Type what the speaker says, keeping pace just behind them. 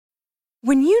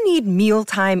When you need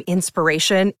mealtime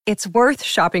inspiration, it's worth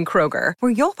shopping Kroger,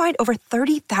 where you'll find over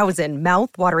 30,000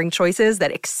 mouth-watering choices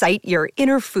that excite your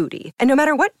inner foodie. And no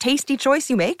matter what tasty choice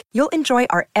you make, you'll enjoy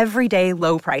our everyday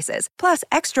low prices, plus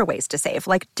extra ways to save,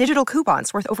 like digital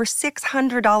coupons worth over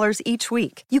 $600 each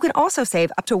week. You can also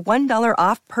save up to $1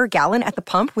 off per gallon at the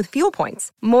pump with fuel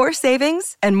points. More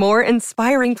savings and more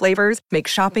inspiring flavors make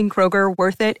shopping Kroger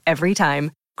worth it every time.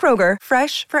 Kroger,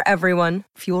 fresh for everyone.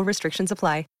 Fuel restrictions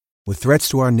apply. With threats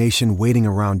to our nation waiting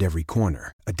around every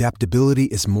corner, adaptability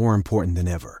is more important than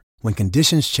ever. When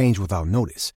conditions change without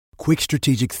notice, quick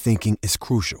strategic thinking is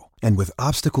crucial. And with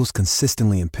obstacles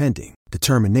consistently impending,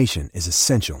 determination is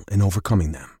essential in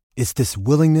overcoming them. It's this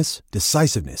willingness,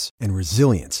 decisiveness, and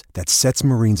resilience that sets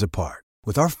Marines apart.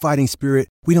 With our fighting spirit,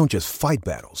 we don't just fight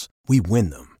battles, we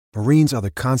win them. Marines are the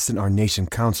constant our nation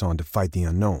counts on to fight the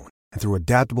unknown. And through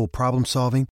adaptable problem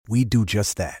solving, we do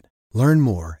just that. Learn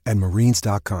more at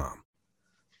marines.com.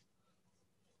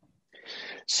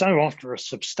 So after a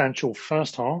substantial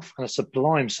first half and a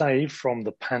sublime save from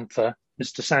the Panther,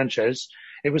 Mr. Sanchez,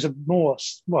 it was a more,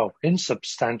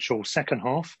 insubstantial second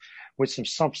half with some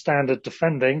substandard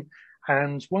defending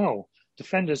and,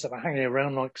 defenders that were hanging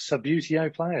around like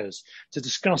Subutio players. To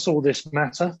discuss all this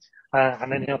matter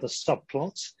and any other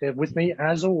subplots, here with me,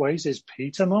 as always, is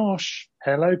Peter Marsh.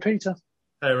 Hello, Peter.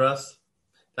 Hey, Russ.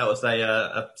 That was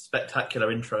a spectacular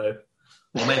intro,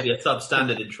 or maybe a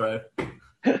substandard intro.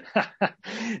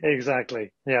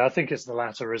 Exactly. Yeah, I think it's the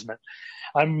latter, isn't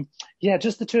it?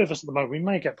 Just the two of us at the moment. We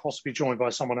may get possibly joined by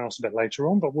someone else a bit later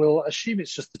on, but we'll assume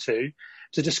it's just the two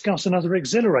to discuss another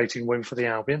exhilarating win for the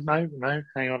Albion. No,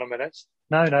 hang on a minute.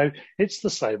 No, it's the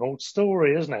same old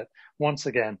story, isn't it? Once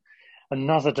again,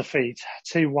 another defeat,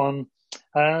 2-1.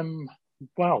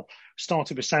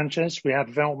 Started with Sanchez. We had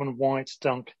Veltman, White,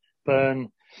 Dunk, Byrne,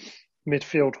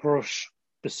 midfield Rush,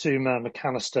 Basuma,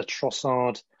 McAllister,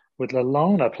 Trossard, with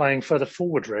Lallana playing further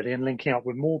forward really and linking up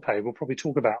with Maupay. We'll probably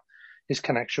talk about his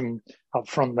connection up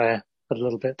front there a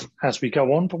little bit as we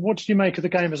go on. But what did you make of the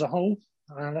game as a whole?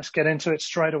 Let's get into it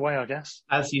straight away, I guess.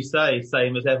 As you say,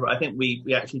 same as ever. I think we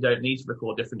actually don't need to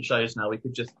record different shows now. We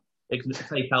could just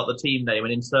take out the team name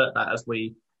and insert that as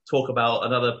we talk about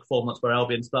another performance where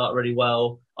Albion start really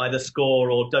well, either score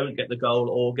or don't get the goal,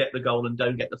 or get the goal and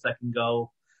don't get the second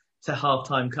goal. To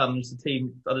half-time comes,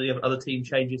 the other team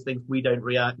changes things, we don't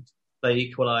react, they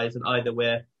equalise, and either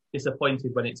we're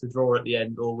disappointed when it's a draw at the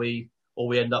end or we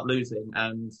end up losing.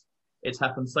 And it's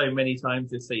happened so many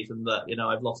times this season that,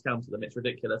 I've lost count of them. It's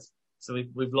ridiculous. So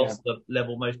we've lost the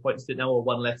level most points to now, or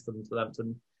one less than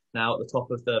Southampton now at the top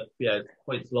of the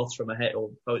points lost from ahead, or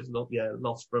points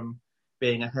lost from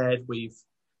being ahead.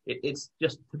 It's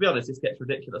just, to be honest, it gets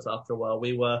ridiculous after a while.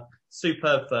 We were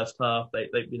superb first half.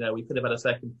 We could have had a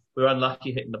second. We were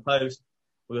unlucky hitting the post.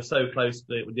 We were so close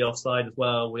with the offside as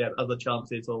well. We had other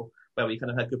chances where we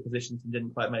kind of had good positions and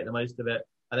didn't quite make the most of it.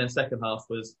 And then second half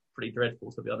was pretty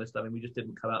dreadful, to be honest. I mean, we just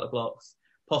didn't come out of the blocks.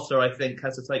 Potter, I think,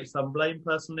 has to take some blame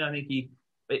personally. I think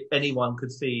anyone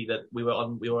could see that we were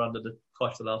under the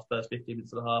cosh the last first 15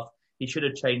 minutes of the half. He should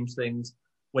have changed things.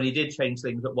 When he did change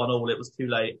things at 1-1, it was too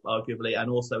late, arguably,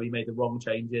 and also he made the wrong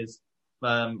changes.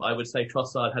 I would say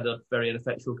Trossard had a very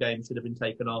ineffectual game, should have been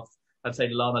taken off. I'd say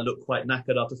Lallana looked quite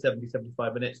knackered after 70,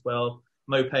 75 minutes. Well,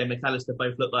 Maupay and McAllister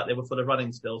both looked like they were full of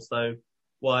running still, so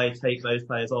why take those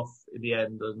players off in the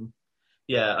end? And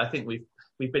I think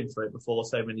we've been through it before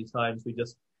so many times. We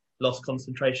just lost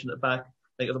concentration at the back.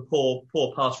 I think it was a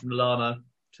poor pass from Lallana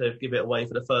to give it away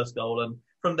for the first goal, and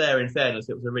from there, in fairness,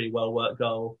 it was a really well-worked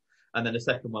goal. And then the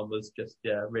second one was just,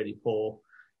 really poor.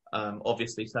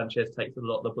 Obviously, Sanchez takes a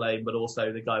lot of the blame, but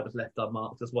also the guy was left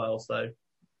unmarked as well. So,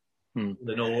 all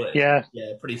in all,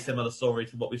 pretty similar story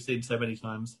to what we've seen so many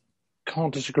times.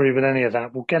 Can't disagree with any of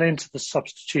that. We'll get into the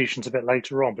substitutions a bit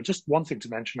later on. But just one thing to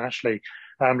mention, Ashley,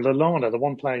 Lallana, the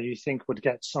one player you think would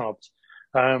get subbed,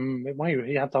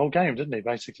 he had the whole game, didn't he,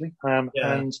 basically? And,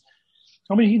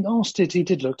 I mean, he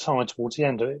did look tired towards the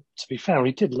end. To be fair,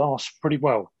 he did last pretty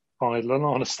well by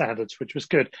Lallana standards, which was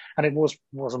good. And it was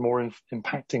a more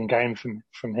impacting game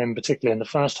from him, particularly in the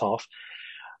first half.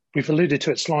 We've alluded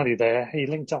to it slightly there. He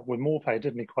linked up with Maupay,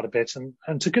 didn't he, quite a bit,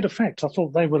 and to good effect. I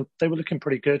thought they were looking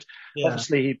pretty good. Yeah.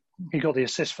 Obviously, he got the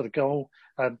assist for the goal.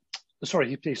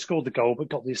 He scored the goal, but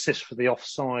got the assist for the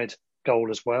offside goal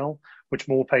as well, which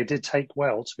Maupay did take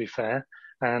well, to be fair.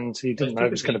 And he didn't know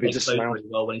it was going to be disallowed. Really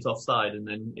well when he's offside, and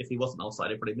then if he wasn't offside,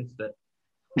 he probably missed it.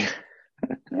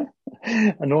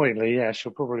 Annoyingly, yes,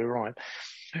 you're probably right.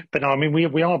 But no, I mean,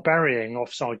 we are burying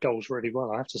offside goals really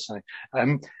well, I have to say.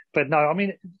 But no, I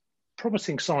mean,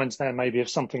 promising signs there maybe of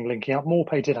something linking up.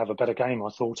 Morpay did have a better game, I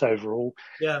thought, overall.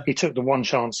 Yeah. He took the one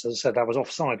chance, as I said, that was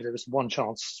offside, but it was one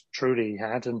chance truly he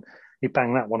had, and he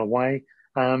banged that one away.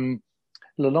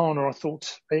 Lallana, I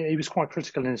thought he was quite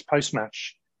critical in his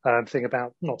post-match thing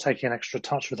about not taking an extra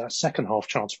touch with that second half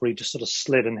chance where he just sort of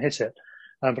slid and hit it.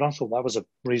 But I thought that was a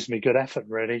reasonably good effort,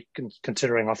 really,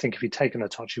 considering I think if he'd taken a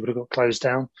touch, he would have got closed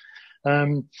down.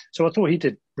 So I thought he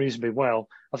did reasonably well.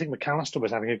 I think McAllister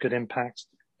was having a good impact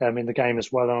in the game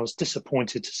as well. And I was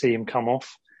disappointed to see him come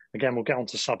off. Again, we'll get on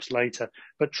to subs later.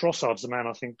 But Trossard's the man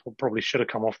I think probably should have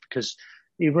come off because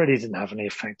he really didn't have any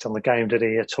effect on the game, did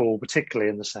he, at all, particularly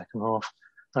in the second half.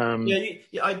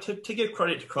 To give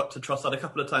credit to Trossard, a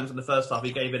couple of times in the first half,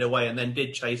 he gave it away and then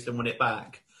did chase and win it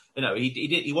back. You know,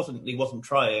 he wasn't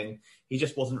trying. He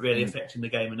just wasn't really affecting the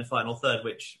game in the final third,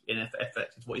 which in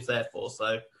effect is what he's there for.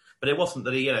 So, but it wasn't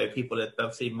that people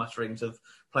have seen mutterings of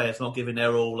players not giving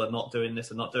their all and not doing this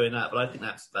and not doing that. But I think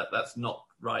that's not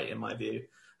right in my view.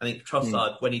 I think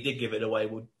Trossard, when he did give it away,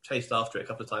 chased after it a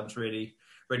couple of times really,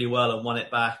 really well and won it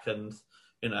back and.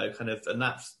 And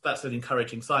that's an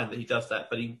encouraging sign that he does that,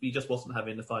 but he just wasn't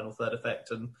having the final third effect,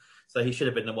 and so he should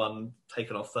have been the one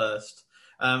taken off first.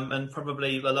 And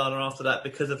probably Lallana after that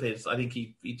because of his. I think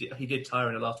he did tire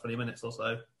in the last 20 minutes or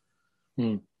so.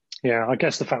 Yeah, I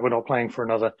guess the fact we're not playing for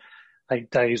another 8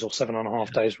 days or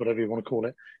 7.5 days, whatever you want to call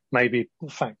it, maybe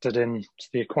factored into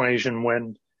the equation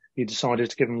when he decided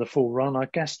to give him the full run. I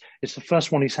guess it's the first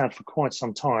one he's had for quite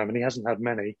some time, and he hasn't had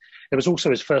many. It was also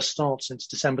his first start since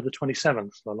December the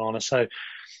 27th, Lallana. So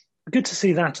good to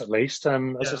see that at least.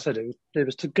 As I said, it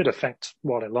was to good effect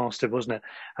while it lasted, wasn't it?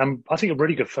 I think a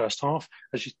really good first half.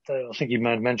 I think you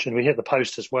mentioned, we hit the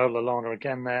post as well. Lallana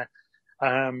again there.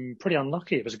 Pretty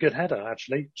unlucky. It was a good header,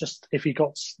 actually. Just if he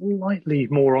got slightly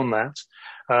more on that,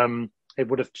 it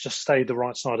would have just stayed the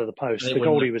right side of the post. The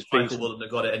goalie was beaten. Wouldn't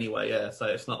have got it anyway, yeah. So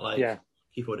it's not like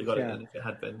he would have got it then if it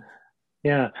had been.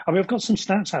 Yeah. I mean, I've got some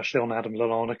stats actually on Adam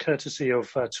Lallana, courtesy of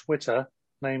Twitter,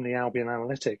 namely Albion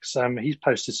Analytics. He's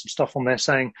posted some stuff on there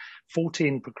saying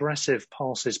 14 progressive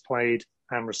passes played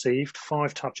and received,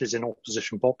 5 touches in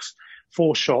opposition box,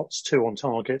 4 shots, 2 on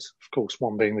target, of course,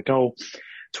 1 being the goal,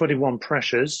 21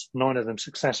 pressures, 9 of them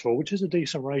successful, which is a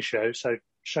decent ratio, so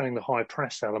showing the high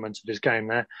press element of his game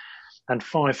there. And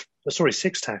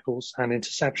 6 tackles and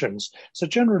interceptions. So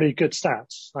generally good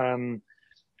stats.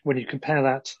 When you compare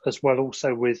that as well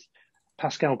also with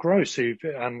Pascal Gross, who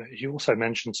he also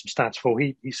mentioned some stats for.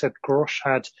 He said Gross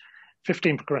had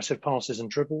 15 progressive passes and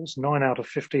dribbles, 9 out of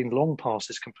 15 long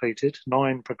passes completed,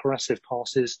 9 progressive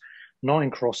passes, 9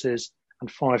 crosses, and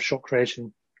 5 shot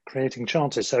creating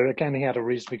chances. So again, he had a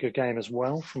reasonably good game as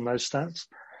well from those stats.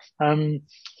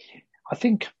 I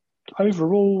think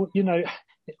overall,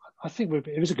 I think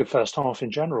it was a good first half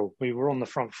in general. We were on the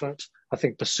front foot. I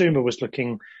think Basuma was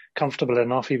looking comfortable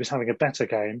enough. He was having a better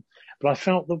game. But I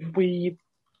felt that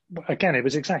it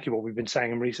was exactly what we've been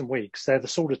saying in recent weeks. They're the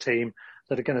sort of team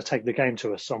that are going to take the game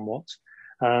to us somewhat.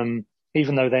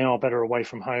 Even though they are better away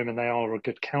from home and they are a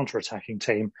good counter-attacking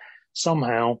team,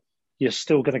 somehow you're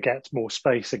still going to get more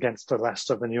space against the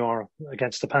Leicester than you are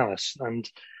against the Palace. And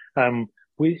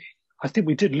I think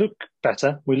we did look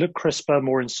better. We looked crisper,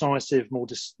 more incisive, more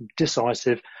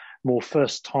decisive, more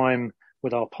first time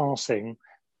with our passing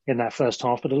in that first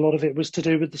half. But a lot of it was to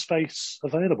do with the space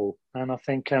available. And I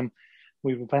think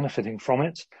we were benefiting from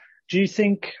it. Do you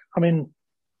think,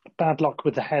 bad luck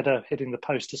with the header hitting the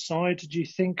post aside, do you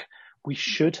think we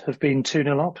should have been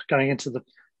 2-0 up going into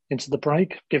the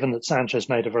break, given that Sanchez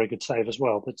made a very good save as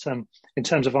well? But in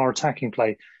terms of our attacking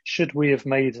play, should we have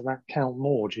made that count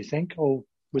more, do you think? Or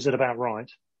was it about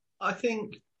right? I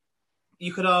think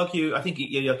you could argue. I think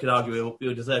you could argue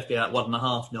we deserved to be at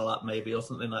 1.5-0 up, maybe, or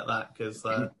something like that. Because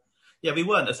we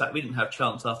weren't attacked. We didn't have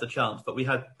chance after chance, but we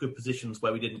had good positions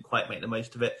where we didn't quite make the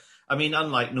most of it.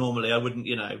 Unlike normally, I wouldn't,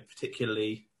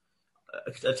 particularly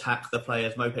attack the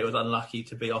players. Mopé was unlucky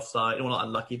to be offside. Well, not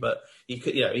unlucky, but he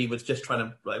could. He was just trying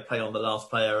to play on the last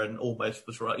player and almost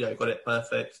was right. Got it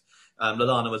perfect.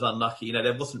 Lallana was unlucky.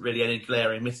 There wasn't really any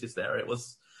glaring misses there. It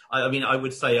was. I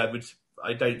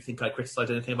don't think I criticised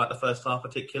anything about the first half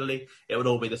particularly. It would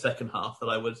all be the second half that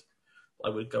I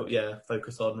would go,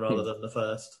 focus on rather than the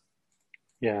first.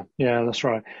 Yeah, that's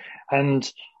right. And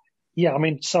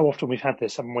so often we've had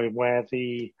this, haven't we, where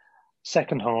the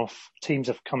second half teams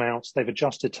have come out, they've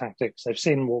adjusted tactics, they've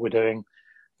seen what we're doing,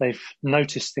 they've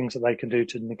noticed things that they can do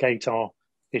to negate our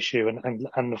issue,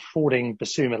 and affording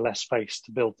Basuma less space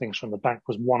to build things from the back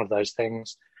was one of those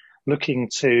things. Looking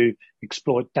to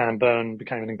exploit Dan Burn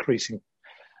became an increasing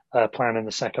plan in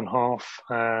the second half,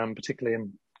 particularly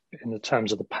in the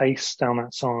terms of the pace down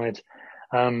that side.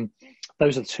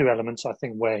 Those are the two elements, I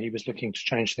think, where he was looking to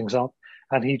change things up.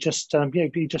 And he just, I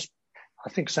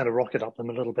think, sent a rocket up them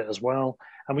a little bit as well.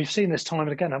 And we've seen this time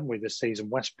and again, haven't we, this season?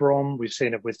 West Brom, we've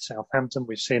seen it with Southampton,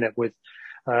 we've seen it with,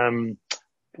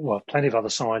 plenty of other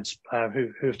sides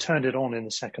who have turned it on in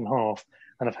the second half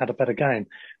and have had a better game.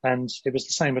 And it was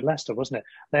the same with Leicester, wasn't it?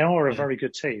 They are a very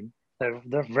good team.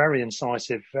 They're very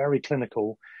incisive, very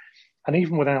clinical. And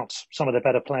even without some of the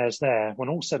better players there, when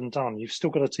all's said and done, you've still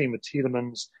got a team with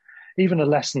Tielemans, even a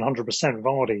less than 100%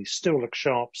 Vardy, still look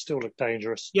sharp, still look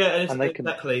dangerous. Yeah, and they can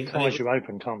prize you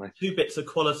open, can't they? Two bits of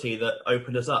quality that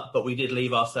opened us up, but we did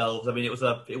leave ourselves. I mean,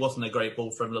 it wasn't a great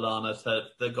ball from Lallana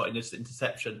that got in this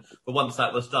interception. But once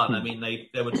that was done, I mean,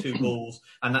 there were two balls,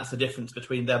 and that's the difference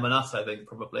between them and us, I think,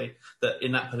 probably. That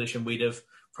in that position, we'd have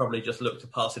probably just looked to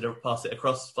pass it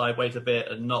across sideways a bit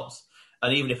and not.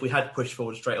 And even if we had pushed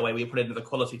forward straight away, we put into the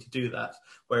quality to do that.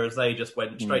 Whereas they just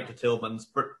went straight to Tielemans.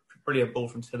 Brilliant ball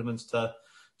from Tielemans to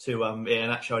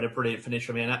Iheanacho, and a brilliant finish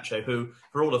from Iheanacho, who,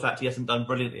 for all the fact he hasn't done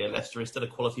brilliantly at Leicester, is still a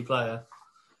quality player.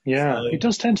 Yeah, so, he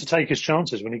does tend to take his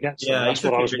chances when he gets them. That's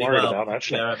what I was worried about,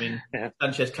 actually. Yeah, I mean,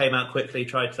 Sanchez came out quickly,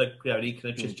 tried to, and he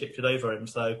kind of just chipped it over him.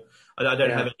 So I don't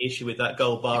have an issue with that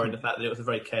goal, barring the fact that it was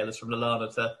very careless from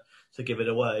Lallana to give it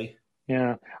away.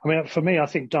 Yeah, I mean, for me, I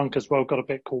think Dunk as well got a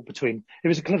bit caught between. It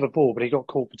was a clever ball, but he got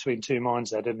caught between two minds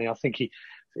there, didn't he? I think he,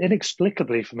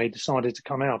 inexplicably for me, decided to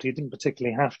come out. He didn't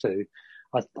particularly have to.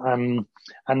 And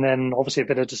then obviously a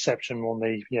bit of deception on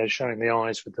the, showing the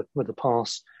eyes with the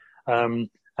pass. And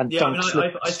Dunk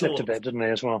slipped a bit, didn't he,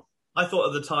 as well? I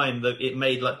thought at the time that it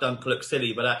made Dunk look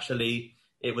silly, but actually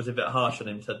it was a bit harsh on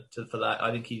him for that.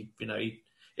 I think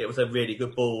it was a really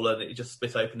good ball, and it just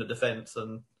split open the defence.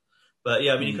 But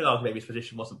yeah, I mean, you could argue maybe his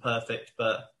position wasn't perfect,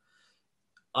 but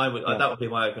that would be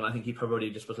my argument. I think he probably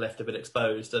just was left a bit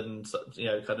exposed, and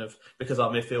kind of because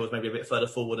our midfield was maybe a bit further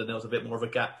forward, and there was a bit more of a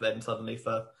gap then suddenly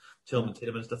for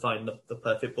Tielemans to find the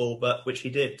perfect ball, but which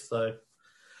he did. So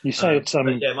you say it's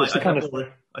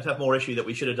I'd have more issue that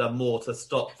we should have done more to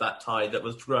stop that tide that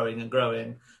was growing and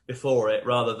growing before it,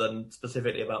 rather than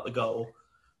specifically about the goal.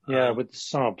 Yeah, with the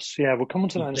subs. Yeah, we'll come on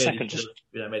to that in a second.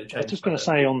 Made a change. I was just going to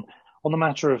say on the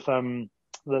matter of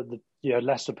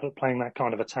Leicester playing that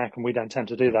kind of attack, and we don't tend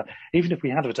to do that. Even if we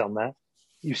had have done that,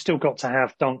 you've still got to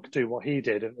have Dunk do what he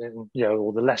did,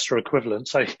 or the Leicester equivalent.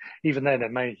 So even then,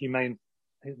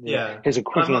 his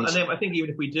equivalent. And then I think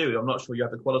even if we do, I'm not sure you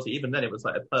have the quality. Even then, it was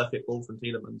like a perfect ball from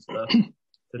Tielemans.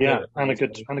 And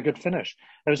a good finish.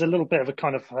 There was a little bit of a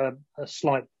kind of a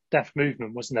slight deft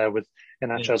movement, wasn't there, with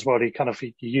Iheanacho as well?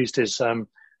 He used his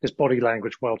body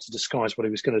language well to disguise what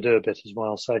he was going to do a bit as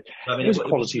well. So it was a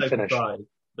quality finish.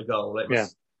 The goal, it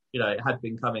was, it had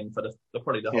been coming for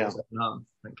probably the whole second half,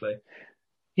 frankly.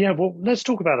 Yeah, well, let's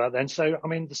talk about that then. So, I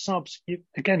mean, the subs,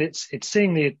 again, it's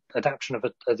seeing the adaptation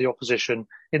of the opposition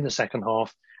in the second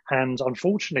half. And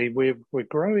unfortunately, we're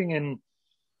growing in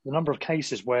the number of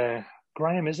cases where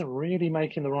Graham isn't really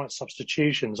making the right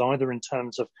substitutions, either in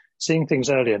terms of seeing things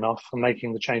early enough and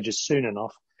making the changes soon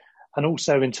enough. And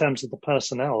also in terms of the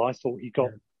personnel, I thought he got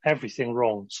everything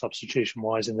wrong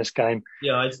substitution-wise in this game.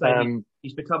 Yeah, I'd say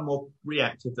he's become more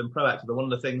reactive than proactive. And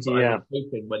one of the things that I was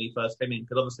hoping when he first came in,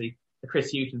 because obviously the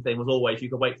Chris Hughton thing was always you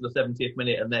could wait for the 70th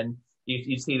minute and then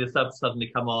you'd see the subs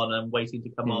suddenly come on and waiting to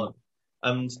come on.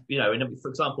 And, for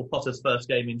example, Potter's first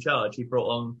game in charge, he brought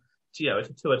on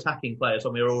two attacking players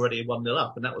when we were already 1-0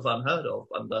 up, and that was unheard of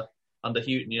under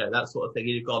Hughton, that sort of thing.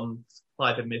 He'd have gone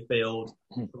 5 in midfield,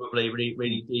 probably really,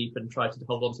 really deep, and tried to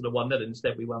hold on to the 1-0.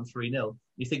 Instead, we won 3-0.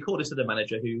 You think, this is a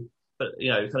manager who,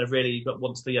 kind of really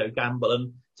wants to, gamble.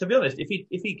 And to be honest, if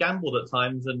he gambled at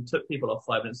times and took people off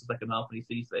 5 minutes the second half when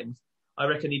he sees things, I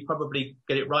reckon he'd probably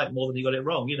get it right more than he got it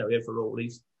wrong, overall.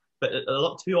 But a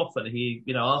lot too often,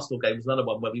 Arsenal game was another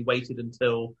one where we waited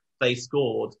until they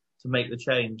scored to make the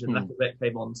change, and Lacazette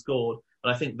came on and scored.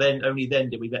 And I think only then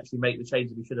did we actually make the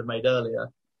changes we should have made earlier.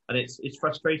 And it's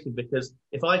frustrating because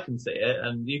if I can see it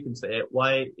and you can see it,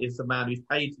 why is the man who's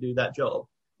paid to do that job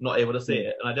not able to see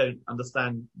it? And I don't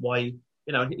understand why.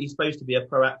 He's supposed to be a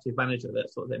proactive manager,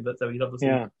 that sort of thing. But so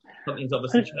something's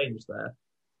obviously changed there.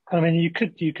 I mean, you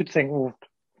could think, well,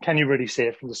 can you really see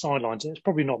it from the sidelines? It's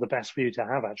probably not the best for you to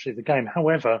have actually the game.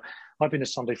 However, I've been a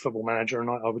Sunday football manager, and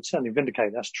I would certainly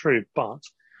vindicate that's true. But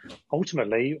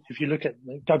ultimately, if you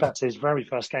go back to his very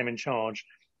first game in charge,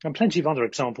 and plenty of other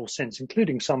examples since,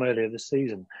 including some earlier this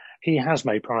season, he has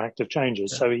made proactive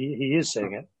changes. So he is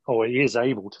seeing it, or he is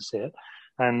able to see it.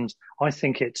 And I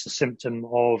think it's a symptom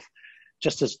of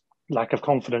just as lack of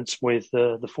confidence with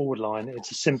the forward line. It's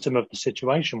a symptom of the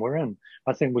situation we're in.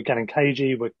 I think we're getting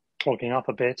cagey. We're clogging up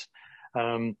a bit.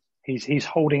 He's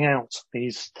holding out.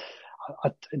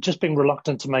 just being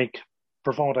reluctant to make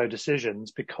bravado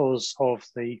decisions because of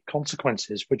the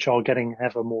consequences, which are getting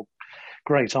ever more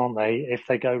great, aren't they, if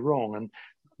they go wrong? And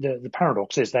the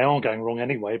paradox is they are going wrong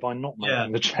anyway by not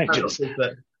making the changes.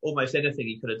 That almost anything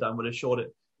he could have done would have shorted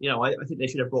it. I think they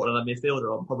should have brought another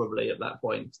midfielder on probably at that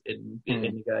point in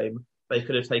the game. They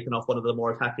could have taken off one of the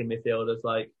more attacking midfielders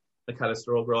like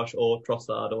McAllister or Grosh or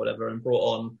Trossard or whatever and brought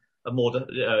on a more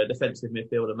defensive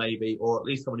midfielder maybe, or at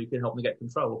least someone who can help them get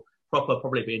control. Proper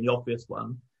probably being the obvious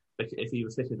one if he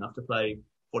was fit enough to play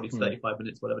 40 to 35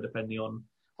 minutes, whatever, depending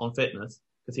on fitness,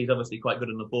 because he's obviously quite good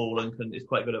on the ball and is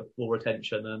quite good at ball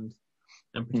retention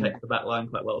and protect the back line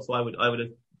quite well. So I would have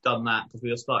done that, because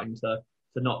we were starting to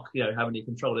not have any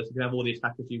control. If you can have all the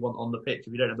attackers you want on the pitch,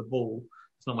 if you don't have the ball,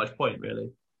 it's not much point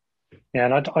really. Yeah,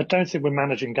 and I don't think we're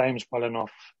managing games well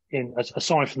enough.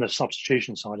 Aside from the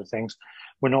substitution side of things,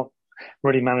 we're not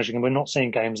really managing, and we're not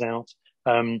seeing games out.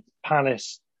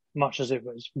 Palace, much as it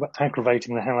was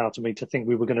aggravating the hell out of me to think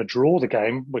we were going to draw the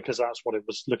game, because that's what it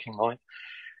was looking like.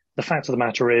 The fact of the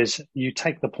matter is, you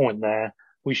take the point there.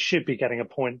 We should be getting a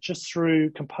point just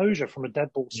through composure from a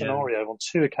dead ball scenario on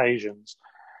 2 occasions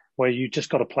where you just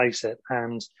got to place it.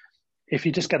 And if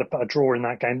you just get a draw in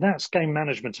that game, that's game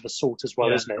management of a sort as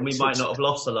well, isn't it? And we might not have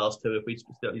lost the last 2 if we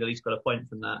at least got a point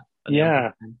from that.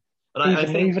 But I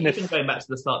think even going back to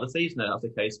the start of the season, that was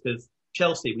the case, because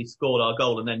Chelsea, we scored our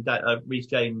goal, and then Reece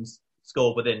James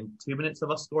scored within 2 minutes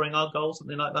of us scoring our goal,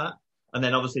 something like that. And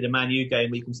then obviously the Man U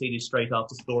game, we conceded straight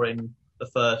after scoring the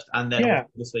first, and then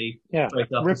obviously straight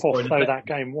after rip-off though that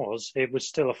game was, it was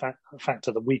still a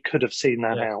factor that we could have seen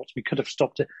that out. We could have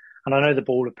stopped it. And I know the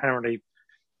ball apparently,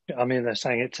 I mean, they're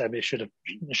saying it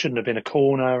shouldn't have been a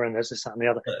corner, and there's this, that, and the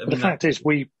other. But the fact is,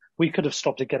 we could have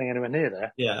stopped it getting anywhere near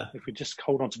there. Yeah. If we just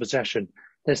hold on to possession.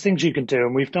 There's things you can do,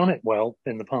 and we've done it well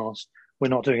in the past. We're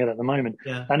not doing it at the moment.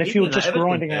 Yeah. And if you're just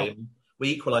grinding out, we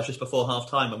equalised just before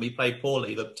half time, and we played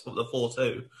poorly, the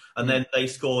 4-2, and then they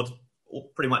scored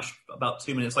pretty much about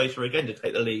 2 minutes later again to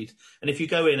take the lead. And if you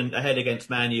go in ahead against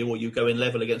Man U, or you go in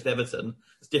level against Everton,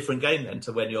 it's a different game then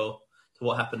to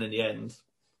what happened in the end.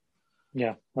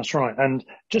 Yeah, that's right. And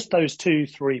just those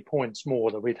 2-3 points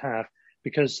more that we'd have,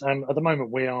 because at the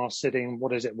moment we are sitting,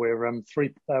 what is it? We're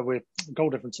we're goal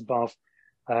difference above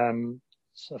Fulham.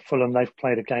 They've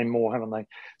played a game more, haven't they?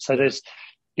 So there's,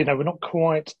 we're not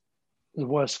quite the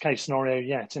worst case scenario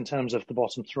yet in terms of the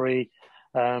bottom 3,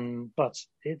 but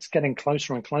it's getting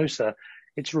closer and closer.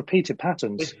 It's repeated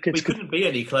patterns. We couldn't be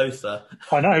any closer.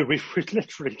 I know, we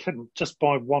literally couldn't, just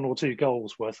by 1 or 2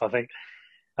 goals worth, I think.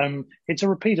 It's a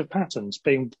repeat of patterns,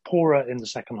 being poorer in the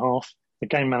second half, the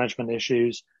game management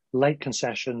issues, late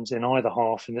concessions in either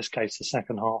half, in this case the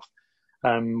second half,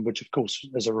 which of course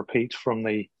is a repeat from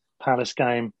the Palace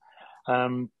game.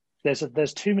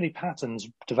 There's too many patterns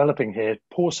developing here,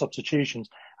 poor substitutions,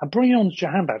 and bringing on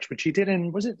Jahanbakhsh, which he did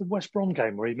in, was it the West Brom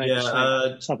game where he made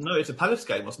no, it's a Palace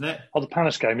game, wasn't it? Oh, the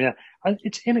Palace game, yeah. And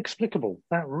it's inexplicable.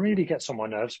 That really gets on my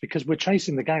nerves, because we're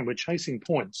chasing the game, we're chasing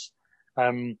points.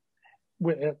 In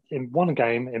one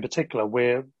game in particular,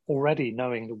 we're already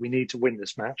knowing that we need to win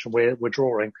this match, and we're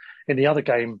drawing. In the other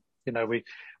game,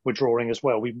 we're drawing as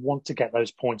well. We want to get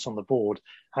those points on the board,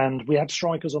 and we had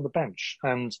strikers on the bench,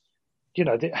 and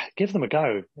give them a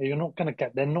go. They're not going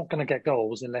to get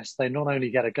goals unless they not only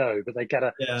get a go, but they get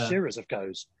a series of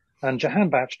goes. And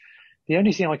Jahanbakhsh, the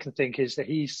only thing I can think is that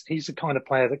he's the kind of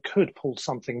player that could pull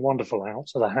something wonderful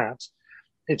out of the hat.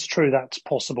 It's true that's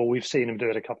possible. We've seen him do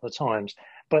it a couple of times,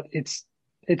 but it's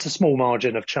a small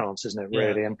margin of chance, isn't it,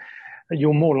 really? And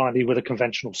you're more likely with a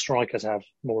conventional striker to have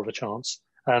more of a chance.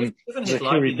 Given his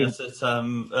liveliness at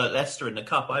Leicester in the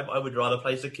Cup, I would rather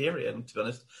play Zakarian, to be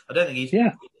honest. I don't think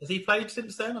has he played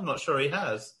since then? I'm not sure he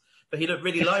has. But he looked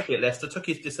really lively at Leicester, took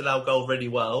his disallowed goal really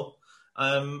well.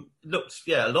 Looked,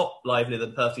 a lot livelier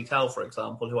than Percy Tau, for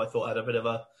example, who I thought had a bit of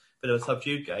a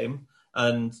subdued game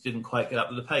and didn't quite get up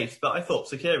to the pace. But I thought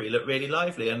Zakarian looked really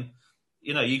lively, and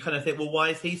you kind of think, well, why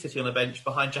is he sitting on the bench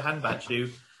behind Jahanbakhsh, who,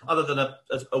 other than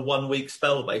a 1 week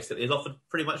spell basically, has offered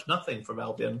pretty much nothing from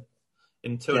Albion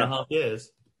in 2.5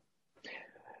 years.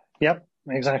 Yep,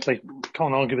 exactly.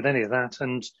 Can't argue with any of that.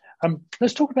 And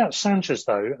let's talk about Sanchez,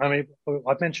 though. I mean,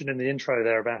 I've mentioned in the intro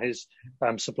there about his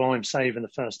sublime save in the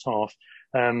first half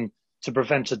to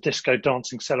prevent a disco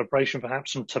dancing celebration,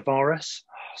 perhaps, from Tavares.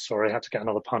 Oh, sorry, I had to get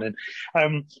another pun in.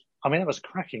 I mean, that was a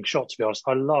cracking shot, to be honest.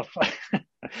 I love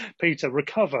Peter,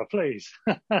 recover, please.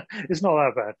 It's not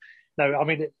that bad. No, I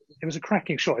mean, it was a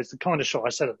cracking shot. It's the kind of shot I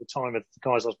said at the time of the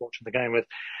guys I was watching the game with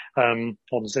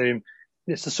on Zoom.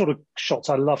 It's the sort of shots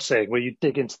I love seeing, where you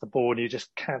dig into the ball and you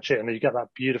just catch it, and you get that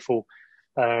beautiful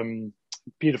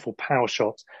power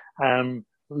shot.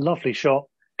 Lovely shot.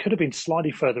 could have been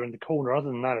slightly further in the corner. Other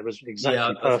than that, it was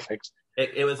exactly perfect.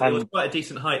 It was quite a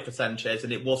decent height for Sanchez,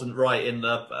 and it wasn't right in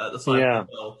the side of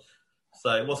the goal. So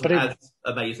it wasn't as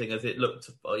amazing as it looked,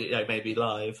 maybe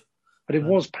live. But it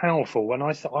was powerful, and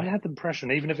I had the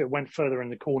impression, even if it went further in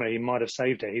the corner, he might have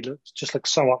saved it. He just looked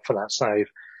so up for that save.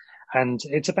 And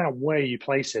it's about where you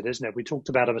place it, isn't it? We talked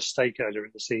about a mistake earlier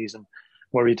in the season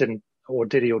where he didn't, or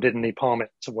didn't he palm it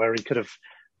to where he could have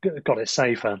got it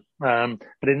safer. But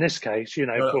in this case,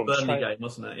 boom, Burnley game,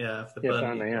 wasn't it? Yeah,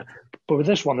 Burnley, yeah. But with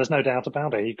this one, there's no doubt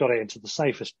about it. He got it into the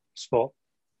safest spot,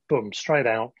 boom, straight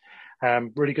out.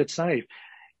 Really good save.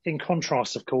 In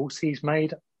contrast, of course, he's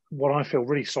made what I feel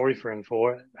really sorry for him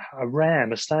for, a rare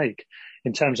mistake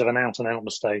in terms of an out-and-out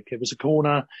mistake. It was a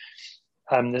corner.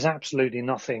 There's absolutely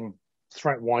nothing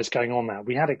threat-wise going on there.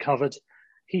 We had it covered.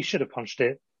 He should have punched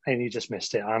it, and he just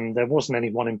missed it. There wasn't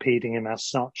anyone impeding him as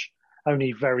such,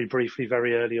 only very briefly,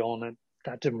 very early on, and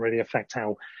that didn't really affect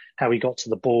how he got to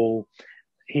the ball.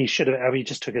 He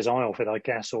just took his eye off it, I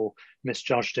guess, or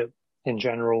misjudged it in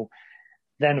general.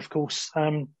 Then, of course,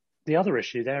 the other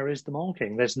issue there is the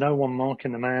marking. There's no one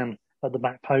marking the man at the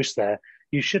back post there.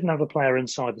 You shouldn't have a player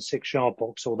inside the 6-yard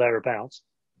box or thereabouts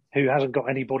who hasn't got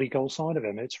anybody goal side of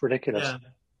him. It's ridiculous. Yeah.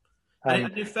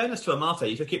 And in fairness to Amate,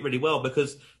 he took it really well,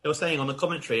 because they were saying on the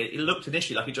commentary, it looked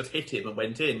initially like it just hit him and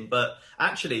went in. But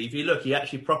actually, if you look, he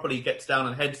actually properly gets down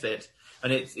and heads it.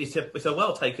 And it's a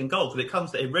well-taken goal, because it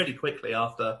comes to him really quickly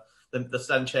after the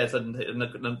Sanchez and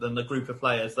the group of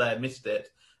players there missed it.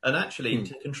 And actually,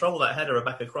 to control that header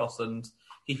back across and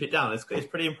keep it down, it's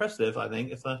pretty impressive, I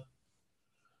think.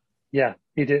 Yeah,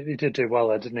 he did do well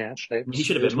there, didn't he, actually? He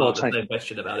should have been more, there's no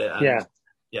question about it. And,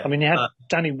 yeah. I mean, you had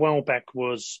Danny Welbeck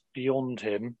was beyond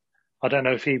him. I don't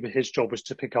know if his job was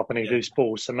to pick up any loose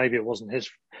balls, so maybe it wasn't his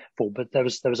fault. But there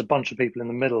was a bunch of people in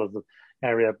the middle of the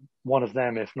area. One of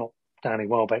them, if not Danny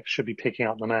Welbeck, should be picking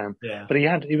up the man. Yeah. But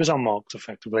he was unmarked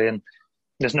effectively, and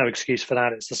there's no excuse for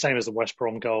that. It's the same as the West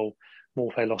Brom goal.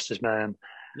 Morphe lost his man.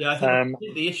 Yeah, I think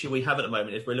the issue we have at the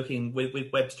moment is we're looking with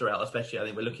Webster out, especially. I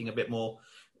think we're looking a bit more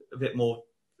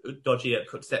dodgy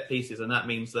at set pieces, and that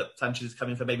means that Sanchez is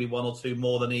coming for maybe one or two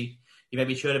more than he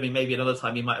maybe should have been. Maybe another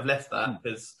time he might have left that,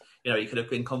 because he could have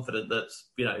been confident that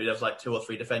there was like 2 or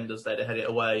 3 defenders there to head it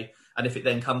away, and if it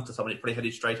then comes to someone, it probably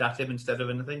headed straight at him instead of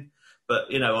anything. But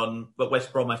but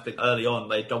West Brom, I think early on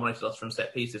they dominated us from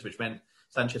set pieces, which meant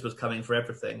Sanchez was coming for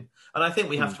everything. And I think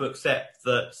we have to accept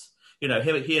that.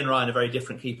 He and Ryan are very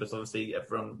different keepers. Obviously,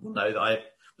 everyone will know that I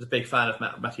was a big fan of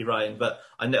Matty Ryan, but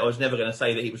I was never going to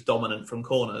say that he was dominant from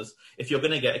corners. If you're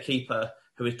going to get a keeper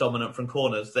who is dominant from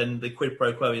corners, then the quid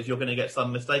pro quo is you're going to get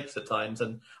some mistakes at times,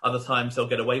 and other times he'll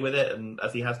get away with it. And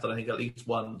as he has done, I think at least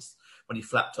once when he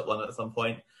flapped at one at some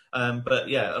point. But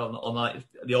yeah, on like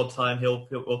the odd time he'll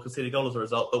concede a goal as a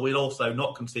result. But we'll also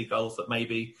not concede goals that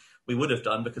maybe we would have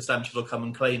done, because Sanchez will come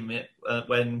and claim it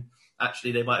when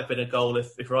actually there might have been a goal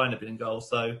if Ryan had been in goal.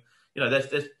 So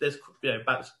there's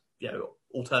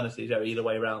alternatives either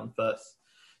way around. But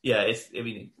yeah,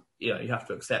 you have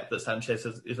to accept that Sanchez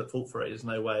is at fault for it. There's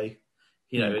no way,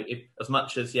 as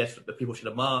much as yes, the people should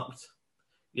have marked,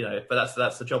 but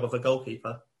that's the job of a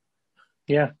goalkeeper.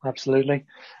 Yeah, absolutely.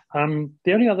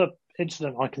 The only other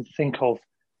incident I can think of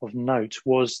note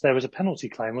was there was a penalty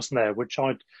claim, wasn't there, which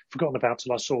I'd forgotten about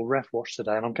till I saw Ref Watch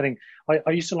today. And I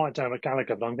used to like Dermot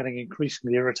Gallagher, but I'm getting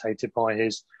increasingly irritated by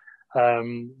his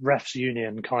refs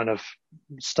union kind of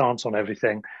stance on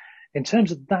everything. In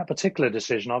terms of that particular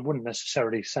decision, I wouldn't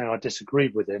necessarily say I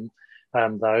disagreed with him,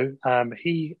 though.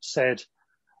 He said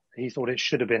he thought it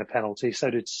should have been a penalty. So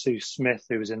did Sue Smith,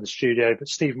 who was in the studio. But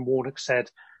Stephen Warnock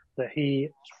said that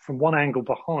from one angle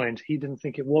behind, he didn't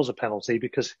think it was a penalty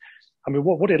because,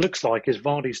 what it looks like is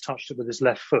Vardy's touched it with his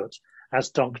left foot as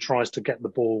Dunk tries to get the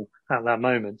ball at that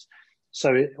moment.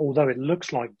 So although it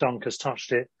looks like Dunk has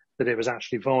touched it, that it was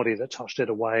actually Vardy that touched it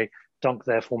away. Dunk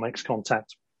therefore makes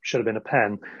contact. Should have been a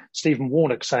pen. Stephen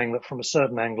Warnock saying that from a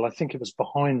certain angle, I think it was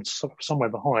somewhere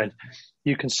behind,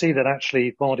 you can see that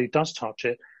actually Vardy does touch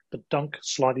it, but Dunk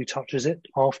slightly touches it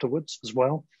afterwards as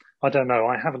well. I don't know.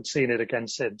 I haven't seen it again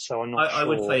since, so I'm not sure. I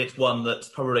would say it's one that's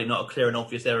probably not a clear and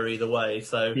obvious error either way.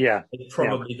 So I'd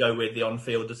probably go with the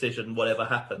on-field decision, whatever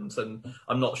happens. And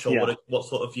I'm not sure what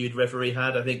sort of view the referee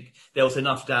had. I think there was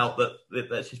enough doubt that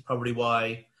is probably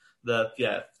why the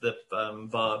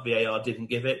VAR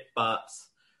didn't give it. But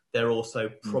there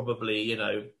also probably,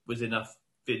 was enough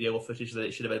video or footage that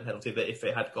it should have been a penalty, that if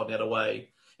it had gone the other way,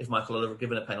 if Michael had ever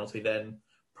given a penalty, then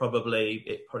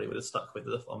it probably would have stuck with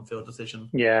the on-field decision.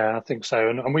 Yeah, I think so.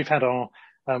 And we've had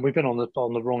we've been on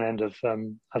the wrong end of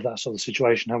that sort of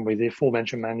situation, haven't we? The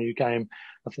aforementioned Man U game.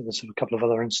 I think there's a couple of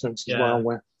other incidents as well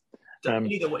where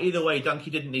Either way,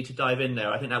 Dunkey didn't need to dive in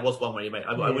there. I think that was one where he made.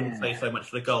 I wouldn't say so much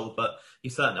for the goal, but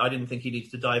I didn't think he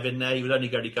needed to dive in there. He was only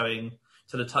going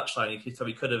to the touchline, so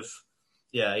he could have.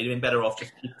 Yeah, he'd have been better off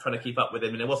just trying to keep up with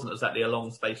him, and it wasn't exactly a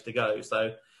long space to go,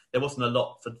 so there wasn't a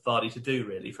lot for Vardy to do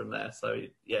really from there. So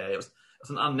yeah, it was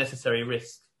an unnecessary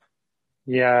risk.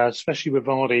 Yeah, especially with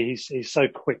Vardy, he's so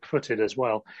quick-footed as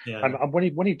well. Yeah. And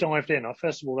when he dived in,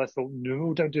 first of all I thought,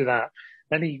 no, don't do that.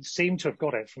 Then he seemed to have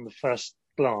got it from the first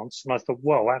glance, and I thought,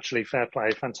 well, actually, fair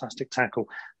play, fantastic tackle.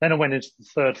 Then I went into the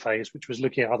third phase, which was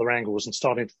looking at other angles and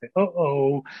starting to think,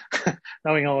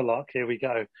 knowing our luck, here we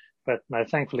go. But no,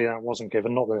 thankfully that wasn't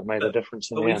given. Not that it made a difference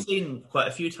in the end. We've seen quite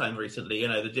a few times recently,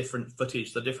 the different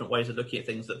footage, the different ways of looking at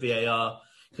things that VAR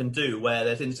can do, where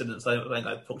there's incidents. I think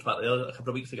I talked about a couple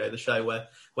of weeks ago, the show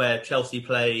where Chelsea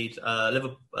played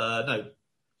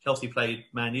Chelsea played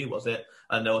Man U, was it?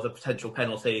 And there was a potential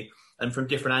penalty. And from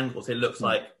different angles, it looks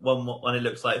like one it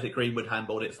looks like that Greenwood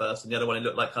handballed it first, and the other one it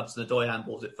looked like Hudson-Odoi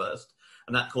handballs it first,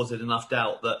 and that causes enough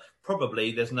doubt that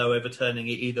probably there's no overturning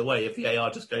it either way if VAR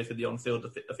just goes with the on-field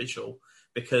official,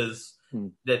 because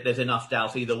there's enough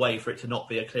doubt either way for it to not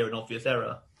be a clear and obvious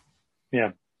error.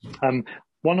 Yeah.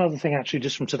 One other thing, actually,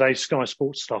 just from today's Sky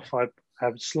Sports stuff, I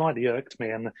have slightly irked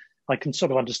me, and I can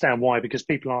sort of understand why, because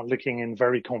people aren't looking in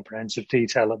very comprehensive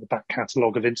detail at the back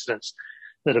catalogue of incidents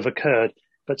that have occurred.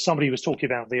 But somebody was talking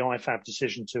about the IFAB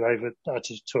decision to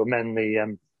amend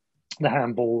the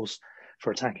handballs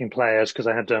for attacking players, because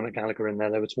they had Dermot Gallagher in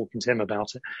there. They were talking to him about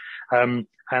it.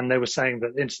 And they were saying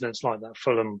that incidents like that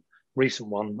Fulham recent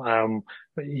one,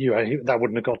 that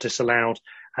wouldn't have got disallowed.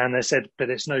 And they said, but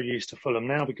it's no use to Fulham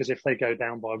now, because if they go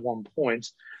down by 1 point,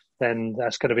 then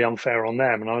that's going to be unfair on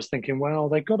them. And I was thinking, well,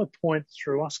 they got a point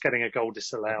through us getting a goal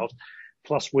disallowed.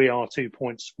 Plus, we are 2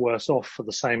 points worse off for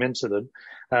the same incident.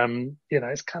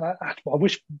 It's kind of. I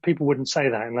wish people wouldn't say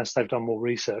that unless they've done more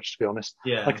research. To be honest,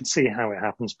 yeah, I can see how it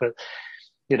happens, but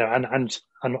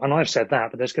and I've said that,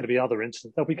 but there's going to be other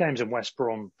incidents. There'll be games in West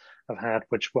Brom have had,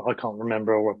 which I can't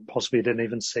remember or possibly didn't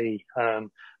even see,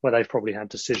 where they've probably had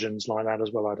decisions like that as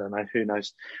well. I don't know. Who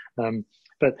knows?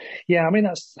 But yeah, I mean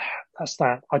that's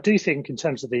that. I do think in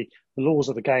terms of the laws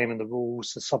of the game and the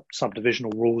rules, the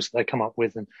subdivisional rules that they come up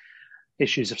with, and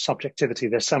issues of subjectivity,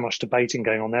 there's so much debating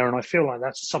going on there, and I feel like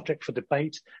that's a subject for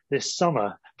debate this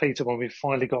summer, Peter, when we've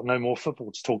finally got no more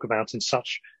football to talk about in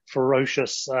such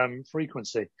ferocious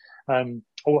frequency.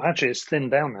 Or actually, it's thinned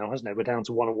down now, hasn't it? We're down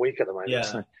to one a week at the moment. Yeah,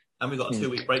 so. And we've got a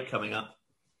 2-week break coming up.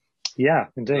 Yeah,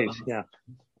 indeed. Yeah,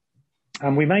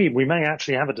 and we may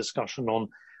actually have a discussion on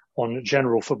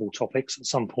general football topics at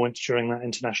some point during that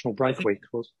international break week.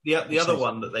 The other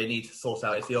one that they need to sort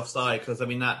out is the offside, because I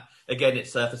mean that again, it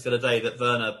surfaced the other day that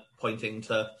Werner pointing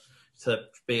to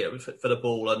be for the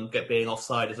ball and being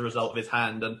offside as a result of his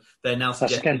hand, and they're now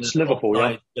suggesting against Liverpool,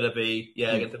 going to be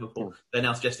against Liverpool. They're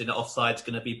now suggesting that offside's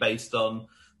going to be based on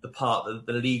the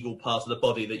legal part of the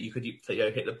body that you could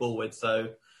hit the ball with. So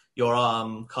your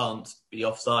arm can't be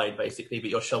offside basically, but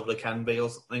your shoulder can be or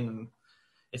something.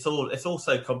 It's all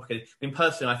so complicated. I mean,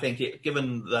 personally, I think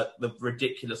given the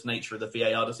ridiculous nature of the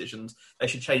VAR decisions, they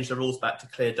should change the rules back to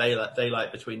clear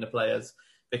daylight between the players,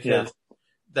 because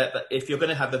that if you're going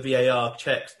to have the VAR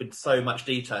checks with so much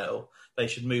detail, they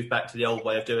should move back to the old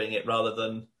way of doing it rather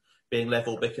than being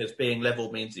level, because being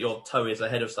level means that your toe is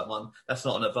ahead of someone. That's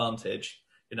not an advantage,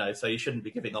 so you shouldn't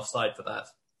be giving offside for that.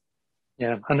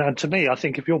 Yeah, and to me, I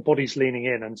think if your body's leaning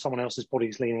in and someone else's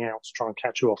body's leaning out to try and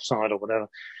catch you offside or whatever,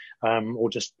 or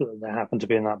just they happen to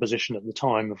be in that position at the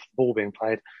time of the ball being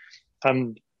played,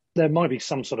 there might be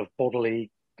some sort of bodily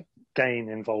gain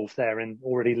involved there in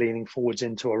already leaning forwards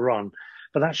into a run.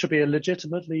 But that should be a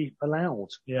legitimately allowed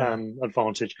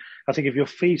advantage. I think if your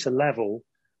feet are level,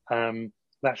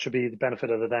 that should be the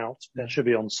benefit of the doubt. That should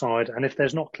be onside. And if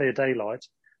there's not clear daylight,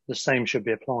 the same should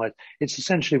be applied. It's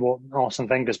essentially what Arsene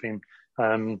Wenger's been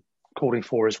calling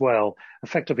for as well.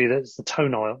 Effectively, that's the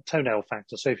toenail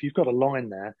factor. So if you've got a line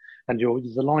there and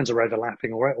the lines are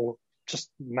overlapping or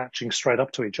just matching straight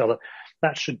up to each other,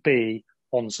 that should be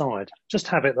onside. Just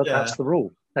have it that's the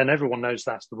rule. Then everyone knows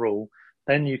that's the rule.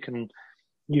 Then you can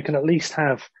at least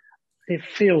have, it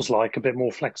feels like a bit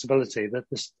more flexibility, that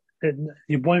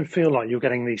you won't feel like you're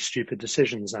getting these stupid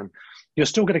decisions, and you're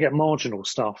still going to get marginal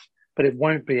stuff, but it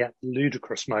won't be at the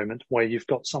ludicrous moment where you've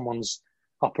got someone's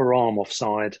upper arm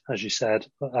offside, as you said,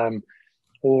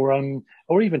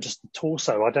 or even just the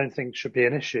torso. I don't think should be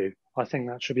an issue. I think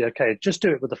that should be okay. Just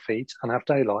do it with the feet and have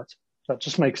daylight. That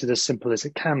just makes it as simple as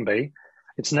it can be.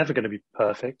 It's never going to be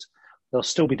perfect. There'll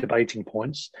still be debating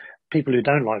points. People who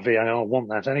don't like VAR want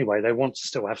that anyway. They want to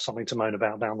still have something to moan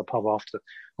about down the pub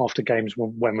after games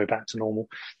when we're back to normal.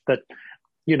 But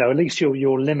at least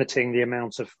you're limiting the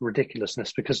amount of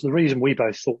ridiculousness, because the reason we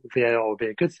both thought VAR would be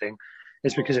a good thing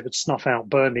is because it would snuff out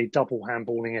Burnley double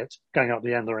handballing it, going up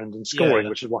the other end and scoring,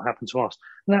 which is what happened to us.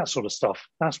 And that sort of stuff,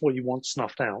 that's what you want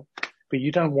snuffed out. But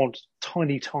you don't want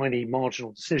tiny, tiny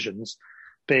marginal decisions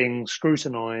being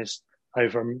scrutinised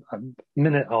over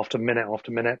minute after minute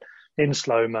after minute in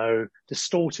slow-mo,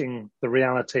 distorting the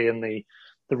reality and the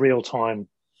real time.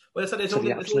 Well, it's all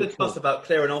this fuss about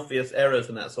clear and obvious errors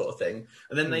and that sort of thing,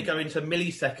 and then they go into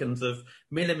milliseconds of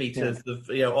millimeters of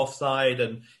offside,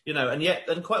 and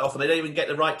and quite often they don't even get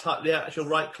the actual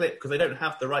right clip, because they don't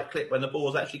have the right clip when the ball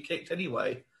was actually kicked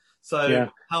anyway. So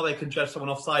how they can judge someone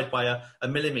offside by a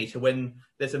millimeter when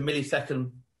there's a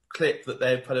millisecond clip that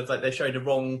they're kind of like they're showing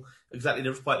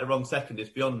quite the wrong second is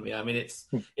beyond me. I mean,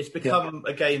 it's become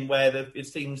a game where it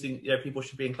seems people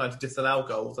should be inclined to disallow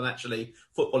goals, and actually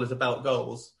football is about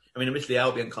goals. I mean, admittedly,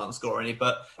 Albion can't score any,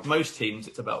 but most teams,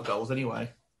 it's about goals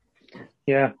anyway.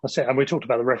 Yeah, that's it. And we talked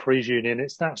about the referees union.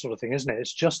 It's that sort of thing, isn't it?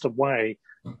 It's just a way.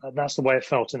 That's the way it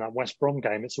felt in that West Brom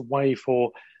game. It's a way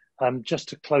for just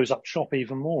to close up shop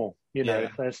even more.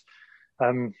 If there's,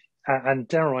 and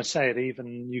dare I say it,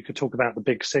 even you could talk about the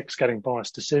Big Six getting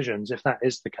biased decisions. If that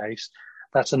is the case,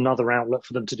 that's another outlet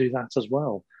for them to do that as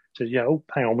well. To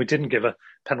hang on, we didn't give a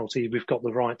penalty. We've got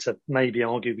the right to maybe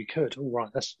argue we could. All right,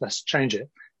 let's change it.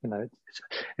 It's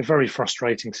a very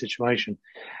frustrating situation.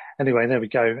 Anyway, there we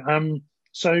go.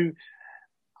 So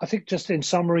I think just in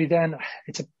summary, then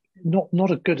it's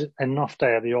not a good enough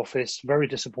day at the office. Very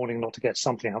disappointing not to get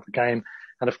something out of the game.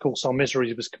 And of course, our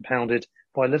misery was compounded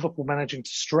by Liverpool managing to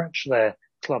stretch their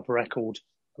club record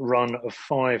run of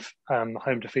 5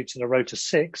 home defeats in a row to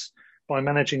 6 by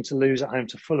managing to lose at home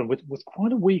to Fulham with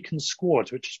quite a weakened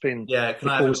squad, which has been the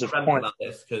cause of quite. About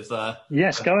this?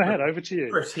 Yes, go ahead. Over to you.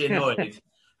 Pretty annoyed.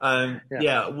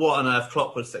 What on earth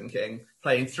Klopp was thinking,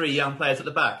 playing 3 young players at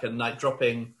the back and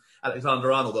dropping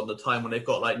Alexander-Arnold on the time when they've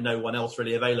got no one else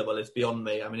really available is beyond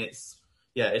me. I mean, it's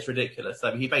ridiculous.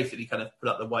 I mean, he basically kind of put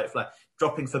up the white flag,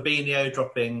 dropping Fabinho,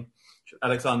 dropping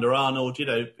Alexander-Arnold.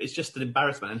 It's just an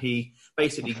embarrassment. And he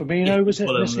basically Fabinho was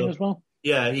missing as well.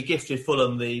 Yeah, he gifted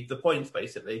Fulham the points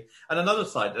basically. And another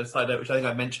side note, which I think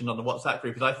I mentioned on the WhatsApp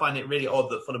group, is I find it really odd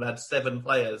that Fulham had 7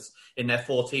 players in their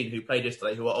 14 who played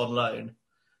yesterday who were on loan.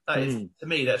 That is, to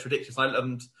me, that's ridiculous.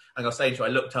 I was saying to you, I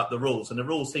looked up the rules, and the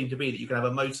rules seem to be that you can have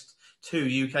at most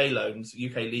 2 UK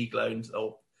league loans,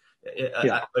 or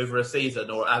over a season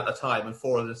or at a time, and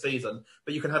 4 of the season.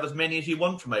 But you can have as many as you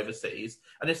want from overseas.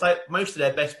 And it's most of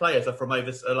their best players are from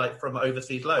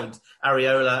overseas loans.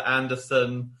 Areola,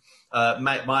 Anderson,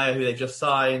 Meyer, who they just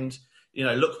signed.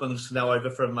 Lookman's now over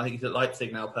from, I think he's at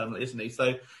Leipzig now permanently, isn't he?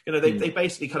 So, they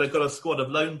basically kind of got a squad of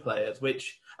loan players,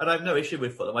 and I have no issue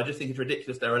with Fulham. I just think it's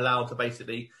ridiculous they're allowed to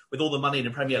basically, with all the money in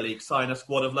the Premier League, sign a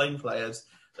squad of loan players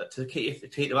to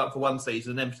keep them up for one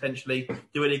season and then potentially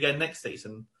do it again next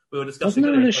season. We were discussing. Wasn't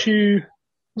there an issue?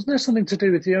 Wasn't there something to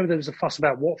do with there was a fuss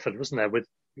about Watford, wasn't there, with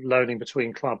loaning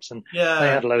between clubs, and they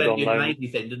had a load on loan.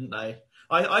 Anything, didn't they?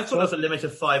 I thought there was a limit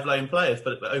of 5 loan players,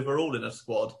 but overall in a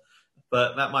squad.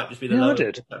 But that might just be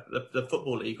the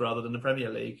Football League rather than the Premier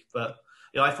League. But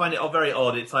I find it very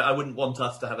odd. It's I wouldn't want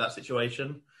us to have that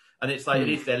situation. And it's at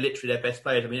least they're literally their best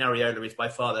players. I mean, Areola is by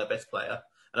far their best player,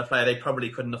 and a player they probably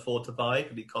couldn't afford to buy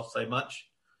because he costs so much.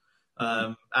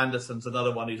 Anderson's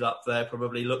another one who's up there.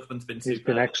 Probably Lookman's been super. He's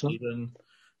been excellent.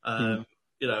 Even,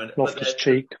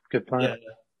 Loftus-Cheek, good player.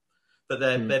 Yeah. But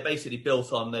they're basically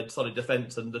built on their solid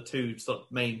defence, and the 2 sort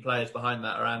of main players behind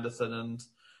that are Anderson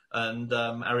and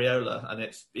Areola. And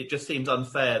it just seems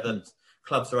unfair that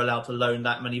clubs are allowed to loan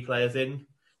that many players in.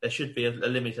 There should be a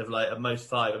limit of at most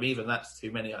 5. I mean, even that's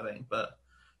too many, I think. But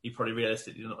you probably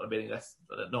realistically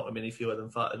not many fewer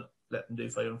than 5. Let them do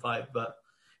fewer than 5. But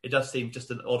it does seem just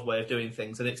an odd way of doing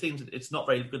things, and it seems it's not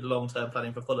very good long-term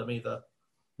planning for Fulham either.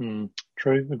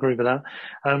 True, agree with that.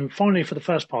 Finally, for the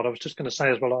first part, I was just going to say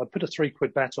as well, I put a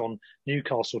 £3 bet on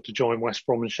Newcastle to join West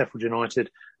Brom and Sheffield United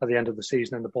at the end of the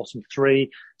season in the bottom 3.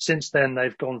 Since then,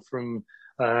 they've gone from,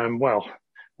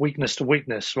 weakness to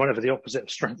weakness, whatever the opposite of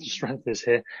strength to strength is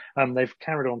here. They've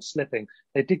carried on slipping.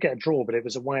 They did get a draw, but it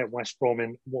was away at West Brom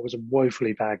in what was a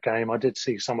woefully bad game. I did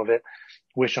see some of it.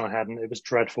 Wish I hadn't. It was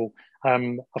dreadful.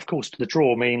 Of course, the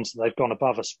draw means that they've gone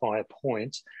above us by a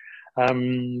point.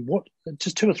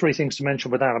 Just 2 or 3 things to mention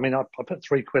with that. I mean, I put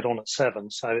 £3 on at 7,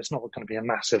 so it's not going to be a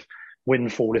massive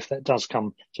windfall if that does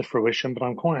come to fruition, but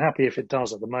I'm quite happy if it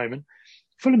does at the moment.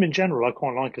 Fulham in general, I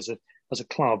quite like as a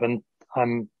club, and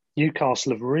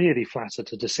Newcastle have really flattered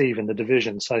to deceive in the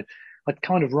division. So I'd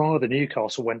kind of rather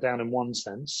Newcastle went down in one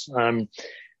sense.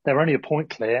 They're only a point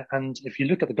clear, and if you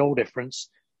look at the goal difference,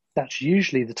 that's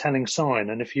usually the telling sign.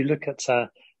 And if you look at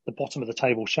the bottom of the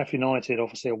table, Sheffield United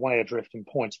obviously away adrift in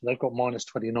points, but they've got minus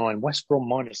 29, West Brom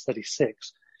minus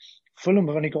 36. Fulham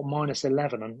have only got minus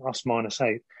 11 and us minus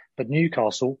 8, but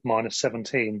Newcastle minus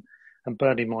 17 and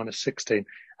Burnley minus 16.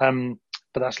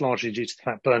 But that's largely due to the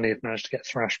fact Burnley have managed to get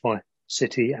thrashed by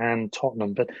City and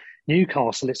Tottenham. But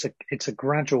Newcastle, it's a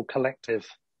gradual collective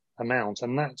amount,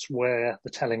 and that's where the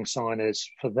telling sign is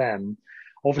for them.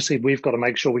 Obviously, we've got to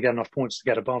make sure we get enough points to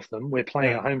get above them. We're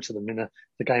playing at home to them in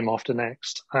the game after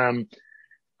next,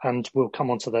 and we'll come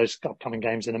on to those upcoming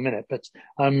games in a minute. But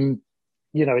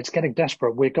it's getting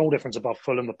desperate. We're goal difference above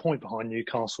Fulham, a point behind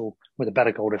Newcastle with a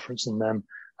better goal difference than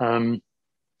them.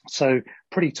 So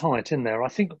pretty tight in there. I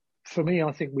think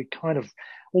we kind of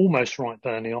almost write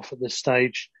Burnley off at this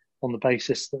stage on the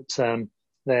basis that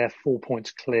they're 4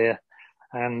 points clear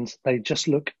and they just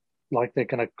look like they're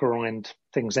going to grind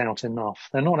things out enough.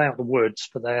 They're not out of the woods,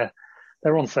 but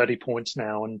they're on 30 points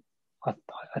now, and I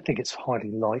think it's highly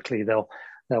likely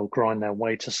they'll grind their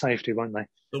way to safety, won't they?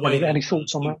 Any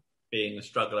thoughts on that? Being a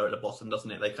struggler at the bottom,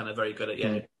 doesn't it? They're kind of very good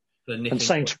at And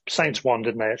Saints won,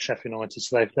 didn't they, at Sheffield United?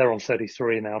 So they're on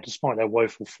 33 now, despite their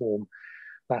woeful form.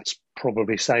 That's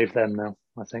probably saved them now,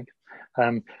 I think.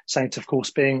 Saints, of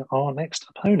course, being our next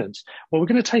opponent. Well, we're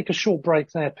going to take a short break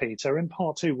there, Peter. In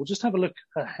part two, we'll just have a look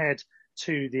ahead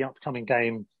to the upcoming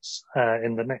games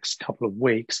in the next couple of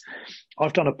weeks.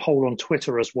 I've done a poll on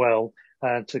Twitter as well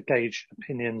to gauge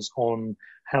opinions on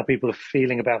how people are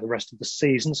feeling about the rest of the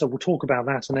season. So we'll talk about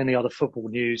that and any other football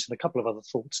news and a couple of other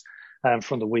thoughts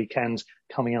from the weekend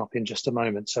coming up in just a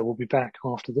moment. So we'll be back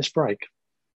after this break.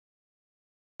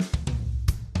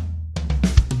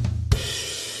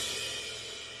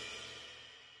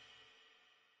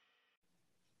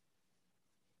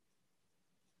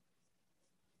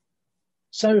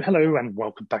 So hello and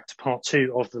welcome back to part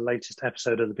two of the latest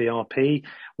episode of the BRP.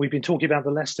 We've been talking about the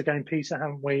Leicester game, Peter,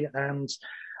 haven't we? And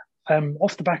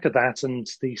off the back of that, and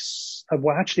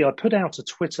I put out a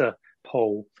Twitter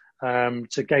poll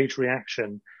to gauge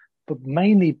reaction, but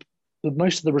mainly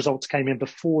most of the results came in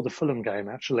before the Fulham game,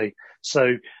 actually.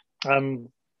 So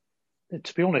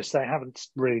to be honest, they haven't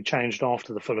really changed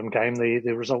after the Fulham game.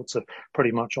 The results are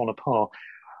pretty much on a par.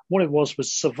 What it was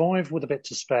survive with a bit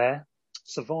to spare,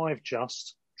 survive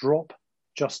just, drop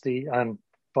just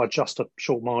by just a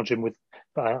short margin with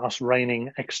us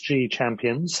reigning XG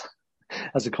champions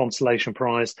as a consolation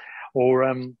prize, or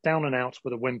down and out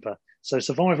with a whimper. So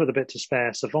survive with a bit to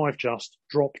spare, survive just,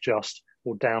 drop just,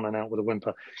 or down and out with a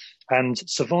whimper. And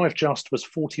survive just was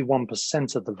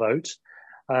 41% of the vote.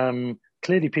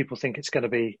 Clearly people think it's going to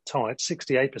be tight.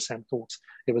 68% thought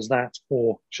it was that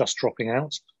or just dropping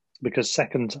out, because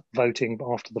second voting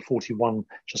after the 41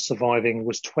 just surviving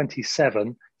was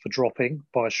 27 for dropping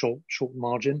by a short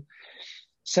margin.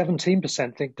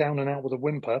 17% think down and out with a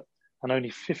whimper, and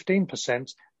only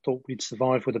 15% thought we'd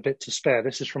survive with a bit to spare.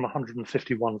 This is from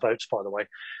 151 votes, by the way.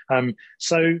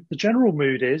 So the general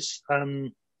mood is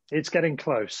it's getting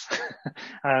close.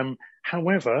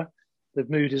 However, the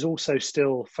mood is also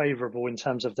still favourable in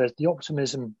terms of the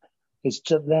optimism is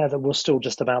just there that we'll still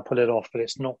just about pull it off, but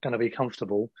it's not going to be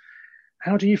comfortable.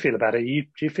 How do you feel about it?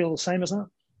 Do you feel the same as that?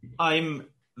 I'm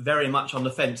very much on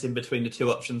the fence in between the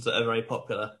two options that are very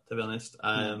popular, to be honest.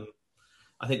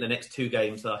 I think the next two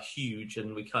games are huge,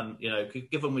 and we can,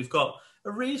 given we've got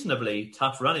a reasonably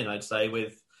tough run-in, I'd say,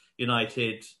 with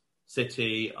United,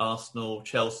 City, Arsenal,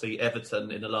 Chelsea,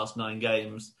 Everton in the last 9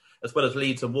 games, as well as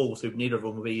Leeds and Wolves, who neither of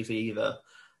them will be easy either.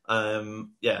 And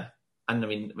I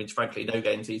mean, frankly, no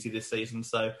game's easy this season,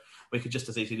 so we could just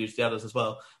as easily lose the others as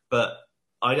well. But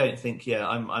I don't think,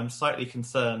 I'm slightly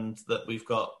concerned that we've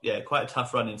got, quite a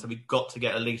tough run-in, so we've got to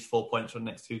get at least 4 points from the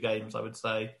next 2 games, I would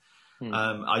say.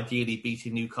 Ideally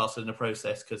beating Newcastle in the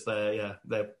process, because they're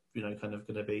kind of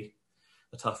going to be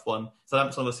a tough one.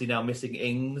 Southampton obviously now missing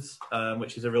Ings,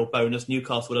 which is a real bonus.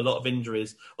 Newcastle with a lot of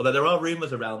injuries, although there are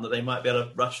rumours around that they might be able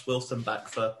to rush Wilson back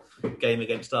for a game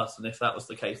against us, and if that was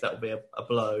the case, that would be a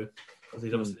blow, because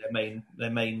he's obviously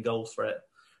their main goal threat.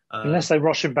 Unless they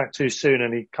rush him back too soon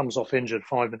and he comes off injured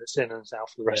 5 minutes in and is out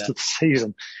for the rest of the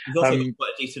season. He's also got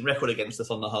quite a decent record against us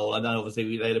on the whole. I know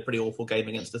obviously they had a pretty awful game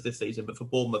against us this season, but for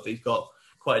Bournemouth he's got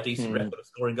quite a decent record of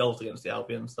scoring goals against the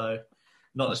Albion. So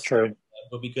That's true. It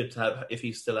would be good to have if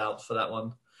he's still out for that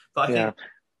one. But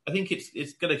I think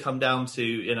it's going to come down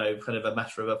to kind of a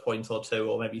matter of a point or 2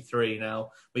 or maybe 3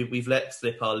 now. We've let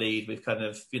slip our lead. We've kind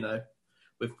of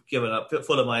we've given up.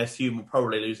 Fulham, I assume, will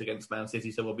probably lose against Man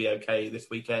City, so we'll be okay this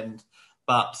weekend.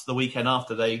 But the weekend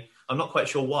after, I'm not quite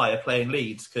sure why, are playing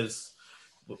Leeds, because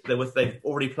they've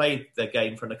already played their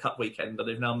game from the cup weekend, but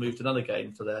they've now moved another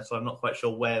game to there. So I'm not quite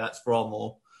sure where that's from,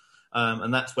 or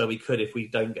And that's where we could, if we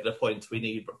don't get the points we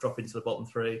need, drop into the bottom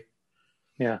three.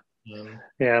 Yeah.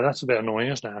 Yeah, that's a bit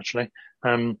annoying, isn't it, actually?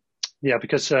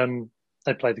 Because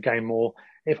they played the game more.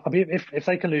 If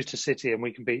they can lose to City and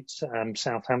we can beat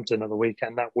Southampton at the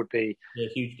weekend, that would be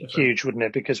huge, wouldn't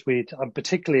it? Because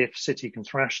particularly if City can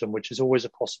thrash them, which is always a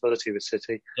possibility with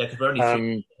City. Yeah, because we're only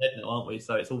 6 ahead now, aren't we?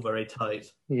 So it's all very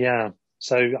tight. Yeah.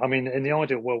 So, I mean, in the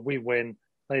ideal world, we win,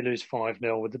 they lose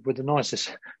 5-0 with the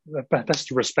nicest, best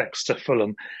respects to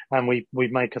Fulham, and we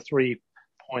make a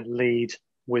 3-point lead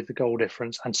with the goal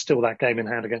difference and still that game in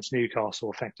hand against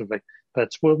Newcastle effectively. But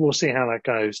we'll see how that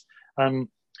goes.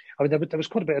 There was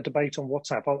quite a bit of debate on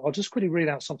WhatsApp. I'll just quickly read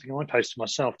out something I posted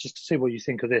myself just to see what you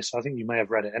think of this. I think you may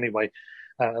have read it anyway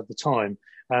at the time.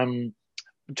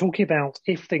 Talking about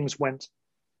if things went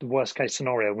the worst case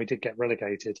scenario and we did get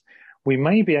relegated, we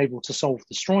may be able to solve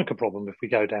the striker problem if we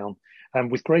go down.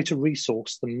 With greater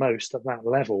resource than most at that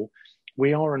level,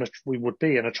 we would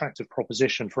be an attractive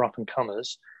proposition for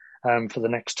up-and-comers for the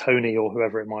next Tony or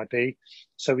whoever it might be.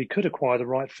 So we could acquire the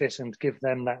right fit and give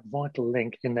them that vital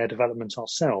link in their development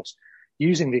ourselves.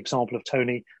 Using the example of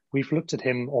Tony, we've looked at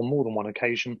him on more than one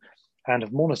occasion and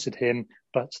have monitored him,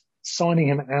 but signing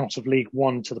him out of League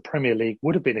One to the Premier League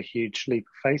would have been a huge leap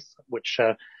of faith, which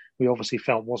we obviously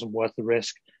felt wasn't worth the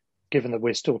risk, given that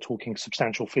we're still talking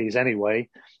substantial fees anyway.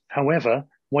 However,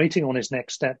 waiting on his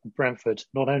next step at Brentford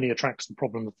not only attracts the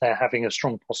problem of there having a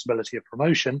strong possibility of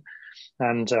promotion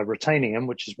and retaining him,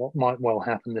 which is what might well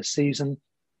happen this season,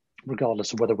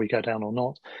 regardless of whether we go down or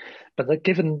not, but that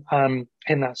given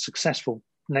in that successful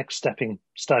next stepping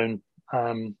stone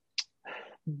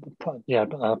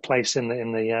place in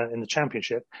the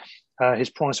Championship,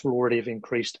 his price will already have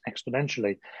increased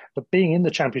exponentially. But being in the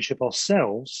Championship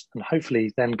ourselves and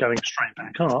hopefully then going straight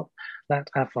back up, that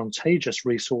advantageous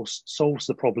resource solves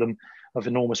the problem of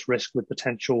enormous risk with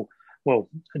potential,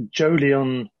 Joe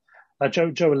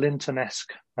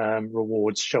Linton-esque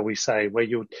rewards, shall we say, where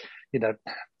you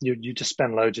just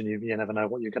spend loads and you never know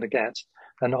what you're going to get.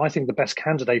 And I think the best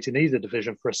candidate in either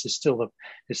division for us is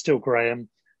still Graham.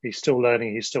 He's still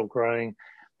learning, he's still growing,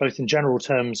 both in general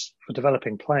terms for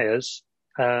developing players,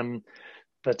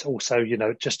 but also,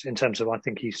 just in terms of, I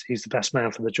think he's the best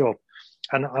man for the job.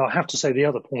 And I'll have to say the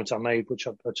other point I made, which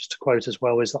just to quote as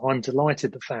well, is that I'm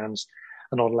delighted that fans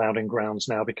are not allowed in grounds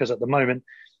now, because at the moment,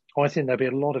 I think there'll be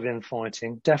a lot of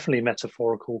infighting, definitely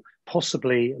metaphorical,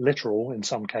 possibly literal in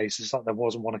some cases, like there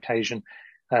was on one occasion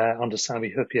under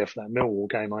Sami Hyypiä for that Millwall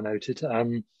game I noted.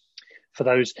 For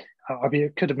those,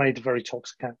 it could have made a very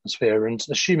toxic atmosphere, and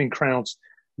assuming crowds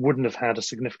wouldn't have had a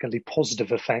significantly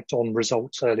positive effect on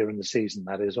results earlier in the season,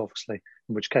 that is, obviously,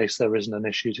 in which case there isn't an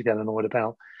issue to get annoyed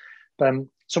about.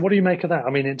 So what do you make of that? I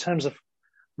mean, in terms of,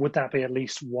 would that be at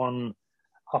least one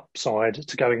upside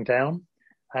to going down?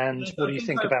 And what do you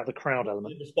think about the crowd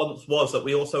element? The response was that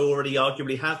we also already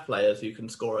arguably have players who can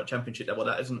score at Championship level.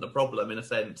 That isn't the problem, in a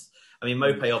sense. I mean,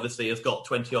 Mopé obviously has got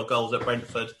 20-odd goals at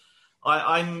Brentford.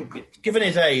 I'm given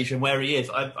his age and where he is,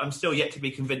 I'm still yet to be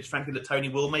convinced, frankly, that Tony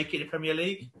will make it in the Premier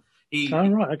League.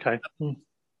 Right, okay.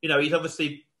 He's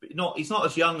obviously he's not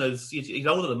as young as he's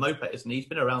older than Mopé, isn't he? He's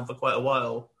been around for quite a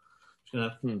while.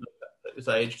 At his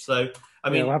age, so I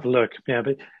mean, we'll have a look. Yeah,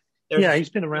 but he's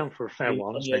been around for a fair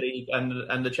while, hasn't he? League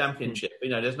and the Championship.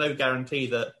 There's no guarantee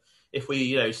that if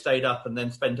we stayed up and then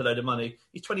spent a load of money.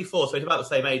 He's 24, so he's about the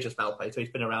same age as Malpé, so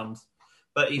he's been around,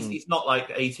 but he's not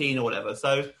like 18 or whatever.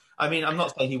 So. I mean, I'm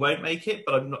not saying he won't make it,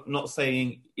 but I'm not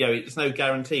saying, it's no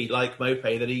guarantee, like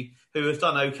Mopé, that who has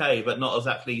done okay, but not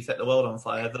exactly set the world on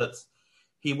fire, that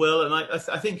he will. And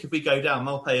I think if we go down,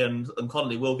 Mopé and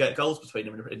Connolly will get goals between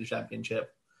them in the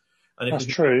Championship. And that's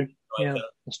true. Yeah,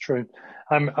 that's true.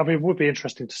 It would be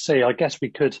interesting to see. I guess we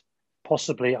could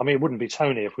possibly, it wouldn't be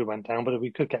Tony if we went down, but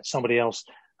we could get somebody else,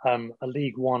 a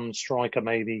League One striker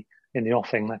maybe in the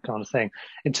offing, that kind of thing.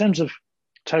 In terms of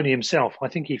Tony himself, I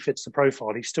think he fits the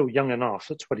profile. He's still young enough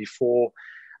at 24.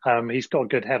 He's got a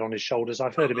good head on his shoulders.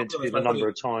 I've heard him interviewed a number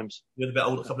of times. He was a bit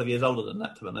older, a couple of years older than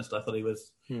that, to be honest. I thought he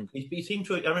was. He seemed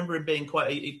to. I remember him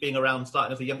being around,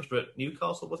 starting as a youngster at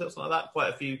Newcastle. Was it something like that? Quite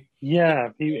a few. Yeah,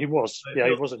 he was. Yeah,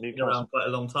 he was at Newcastle around quite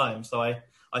a long time. So I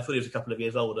thought he was a couple of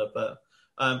years older. But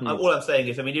all I'm saying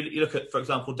is, you look at, for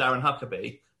example, Darren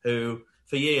Huckabee, who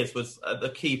for years was the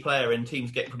key player in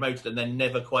teams getting promoted and then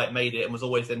never quite made it, and was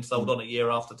always then sold on a year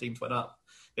after teams went up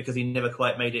because he never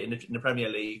quite made it in the Premier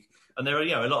League. And there are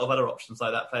a lot of other options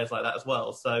like that, players like that as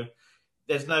well. So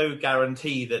there's no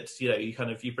guarantee that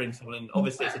you bring someone in.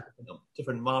 Obviously, it's a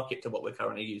different market to what we're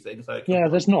currently using. So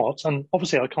there's not, and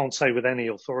obviously I can't say with any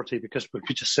authority because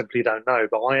we just simply don't know.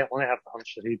 But I have the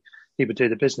hunch that he would do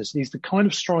the business. He's the kind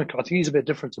of striker. I think he's a bit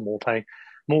different to Maupay.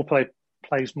 Maupay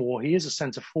plays more. He is a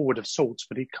centre forward of sorts,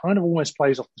 but he kind of almost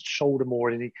plays off the shoulder more,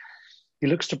 and he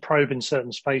looks to probe in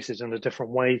certain spaces in a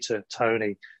different way to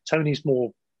Tony. Tony's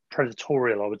more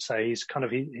predatorial, I would say. He's kind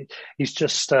of he's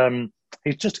just a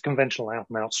conventional out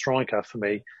and out striker for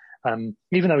me.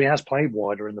 Even though he has played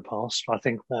wider in the past, I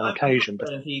think on occasion.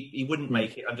 But he wouldn't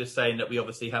make it. I'm just saying that we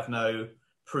obviously have no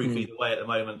proof either way at the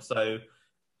moment. So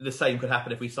the same could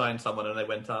happen if we signed someone and they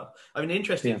went up. I mean, the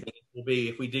interesting thing will be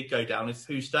if we did go down is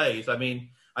who stays. I mean,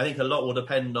 I think a lot will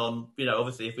depend on,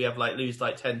 obviously if we have lose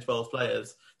 10, 12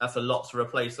 players, that's a lot to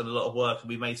replace and a lot of work, and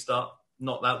we may start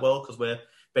not that well because we're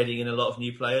bedding in a lot of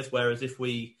new players. Whereas if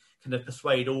we kind of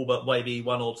persuade all but maybe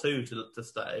one or two to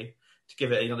stay, to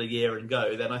give it another year and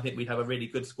go, then I think we'd have a really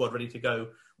good squad ready to go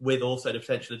with also the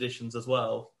potential additions as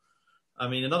well. I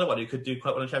mean, another one who could do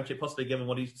quite well in the Championship, possibly given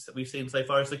what we've seen so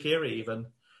far is Zakiri even.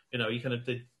 He kind of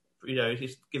did,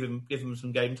 just give him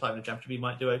some game time in the Championship, he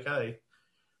might do okay.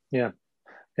 Yeah,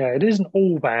 it isn't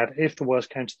all bad if the worst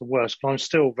came to the worst, but I'm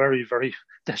still very, very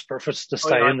desperate for us to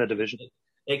stay in the division.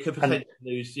 It could potentially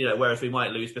lose, whereas we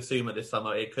might lose Basuma this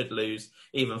summer, it could lose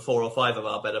even 4 or 5 of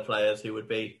our better players, who would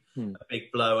be a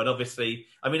big blow. And obviously,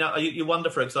 I mean, you wonder,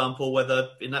 for example, whether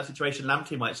in that situation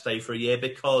Lamptey might stay for a year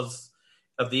because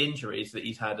of the injuries that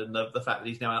he's had and the fact that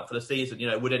he's now out for the season.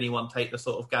 Would anyone take the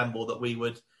sort of gamble that we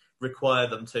would require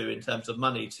them to in terms of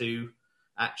money to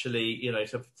actually,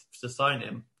 to sign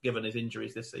him, given his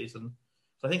injuries this season?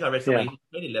 So I think I read something, he's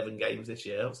played 11 games this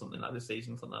year or something like this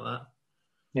season, something like that.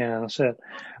 Yeah, that's it.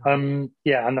 And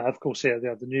of course,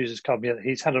 the news has come.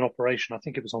 He's had an operation. I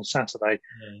think it was on Saturday,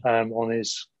 on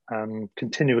his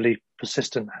continually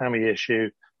persistent hammy issue.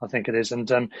 I think it is,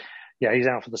 and he's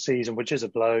out for the season, which is a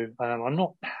blow. I'm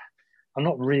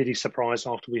not really surprised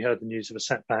after we heard the news of a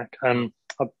setback. I'm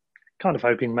kind of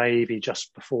hoping maybe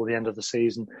just before the end of the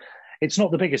season. It's not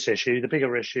the biggest issue. The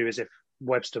bigger issue is if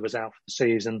Webster was out for the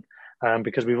season,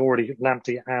 because we've already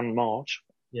Lamptey and March.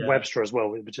 Yeah. Webster as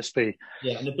well. It would just be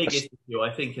and the biggest issue,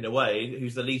 I think, in a way,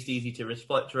 who's the least easy to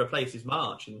replace is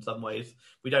March. In some ways,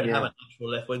 we don't have a natural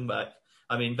left wing back.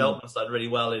 I mean, Veltman's done really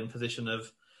well in position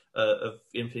of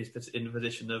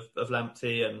position of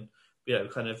Lamptey, and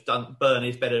kind of done. Byrne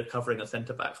is better covering at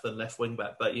centre back than left wing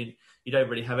back, but you don't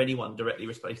really have anyone directly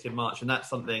replacing March, and that's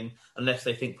something, unless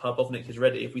they think Parbovnik is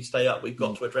ready. If we stay up, we've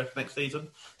got to address next season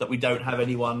that we don't have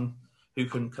anyone who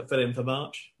can fill in for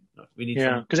March. We need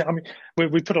because I mean,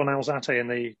 we put on Alzate in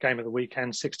the game of the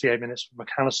weekend, 68 minutes for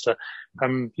McAllister.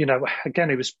 Again,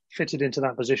 he was fitted into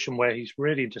that position where he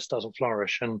really just doesn't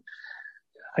flourish. And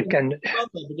again, at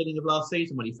the beginning of last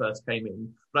season when he first came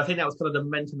in, but I think that was kind of the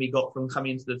momentum he got from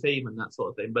coming into the team and that sort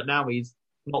of thing. But now he's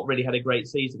not really had a great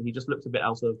season. He just looks a bit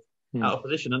out of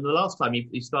position. And the last time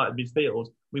he started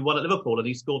midfield, we won at Liverpool and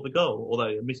he scored the goal.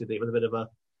 Although admittedly it was a bit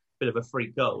of a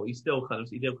freak goal. He still kind of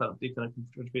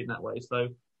contribute in that way. So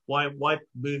why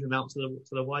move him out to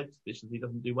the wide positions he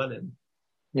doesn't do well in?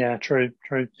 Yeah, true.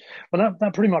 Well,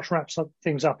 that pretty much wraps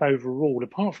things up overall.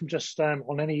 Apart from just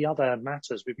on any other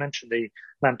matters, we've mentioned the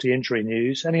Lamptey injury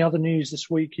news. Any other news this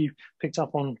week you picked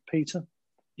up on, Peter?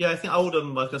 Yeah, I think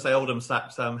Oldham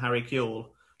sacked Harry Kewell,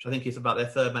 which I think is about their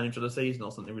 3rd manager of the season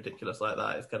or something ridiculous like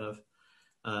that. It's kind of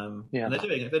and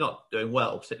they're not doing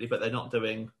well particularly, but they're not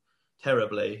doing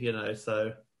terribly,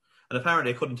 So, and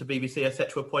apparently, according to BBC, are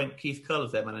set to appoint Keith Curle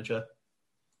as their manager.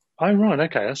 Oh right,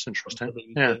 okay, that's interesting.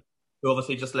 Yeah. Who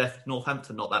obviously just left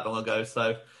Northampton not that long ago,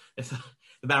 so the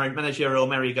managerial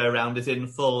merry-go-round is in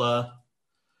full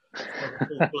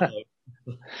flow.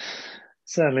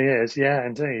 Certainly is, yeah,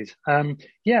 indeed. So I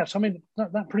mean,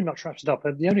 that pretty much wraps it up.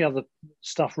 The only other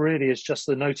stuff really is just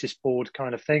the notice board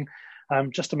kind of thing.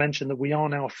 Just to mention that we are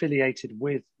now affiliated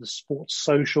with the Sports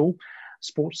Social.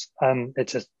 It's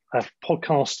a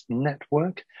podcast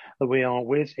network that we are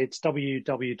with. It's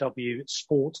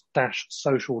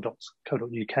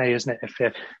www.sport-social.co.uk, isn't it?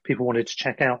 If people wanted to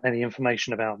check out any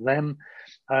information about them.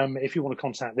 If you want to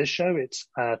contact this show, it's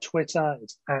Twitter,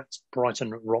 it's at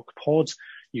Brighton Rock Pod.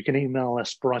 You can email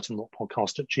us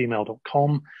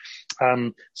brightonrockpodcast@gmail.com.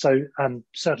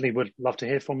 Certainly would love to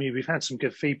hear from you. We've had some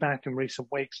good feedback in recent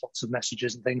weeks, lots of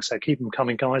messages and things, so keep them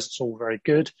coming, guys. It's all very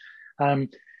good.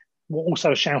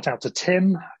 Also, a shout out to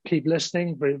Tim. Keep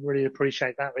listening. We really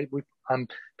appreciate that.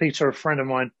 Peter, a friend of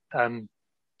mine,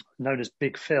 known as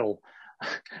Big Phil,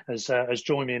 has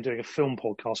joined me in doing a film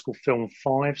podcast called Film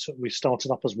 5. So we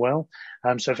started up as well.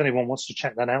 So if anyone wants to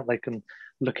check that out, they can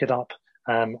look it up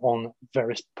on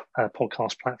various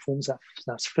podcast platforms.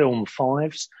 That's Film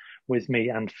 5s with me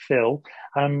and Phil.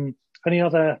 Any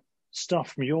other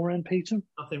stuff from your end, Peter?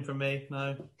 Nothing from me, no.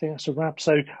 I think that's a wrap.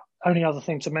 So Only other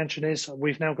thing to mention is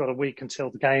we've now got a week until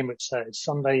the game. It's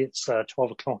Sunday. It's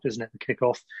 12 o'clock, isn't it? The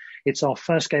kickoff. It's our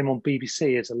first game on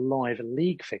BBC as a live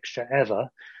league fixture ever,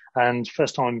 and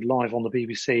first time live on the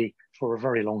BBC for a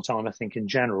very long time, I think, in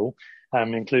general,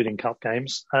 including cup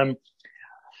games.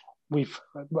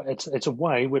 It's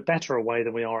away. We're better away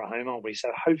than we are at home, aren't we? So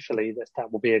hopefully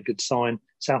that will be a good sign.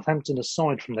 Southampton,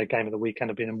 aside from their game of the weekend,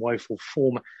 have been in woeful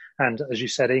form. And as you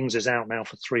said, Ings is out now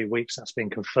for 3 weeks. That's been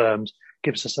confirmed.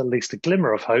 Gives us at least a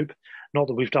glimmer of hope. Not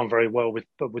that we've done very well with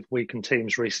weakened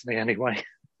teams recently anyway.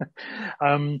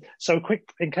 So quick,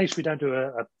 in case we don't do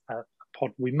a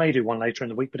pod, we may do one later in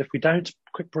the week. But if we don't,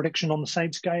 quick prediction on the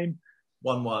Saints game.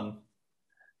 1-1.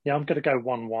 Yeah, I'm going to go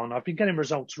 1-1. I've been getting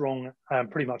results wrong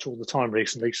pretty much all the time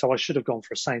recently, so I should have gone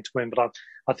for a Saints win, but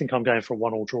I think I'm going for a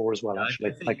 1-1 draw as well,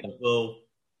 actually.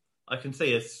 I can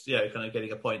see us, kind of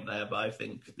getting a point there, but I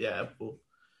think,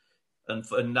 and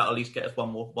that'll at least get us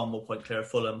one more point clear of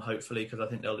Fulham, hopefully, because I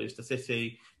think they'll lose to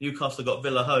City. Newcastle got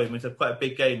Villa home. It's quite a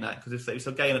big game, that, because it's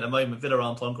a game at the moment. Villa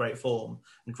aren't on great form,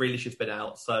 and Grealish has been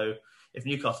out. So if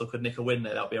Newcastle could nick a win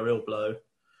there, that would be a real blow.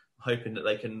 Hoping that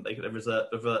they can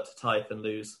revert to type and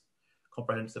lose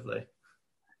comprehensively.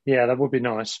 Yeah, that would be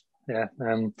nice. Yeah.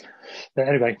 But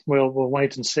anyway, we'll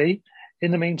wait and see.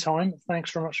 In the meantime, thanks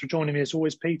very much for joining me as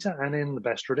always, Peter. And in the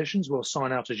best traditions, we'll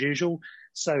sign out as usual.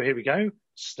 So here we go.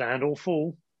 Stand or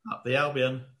fall. Up the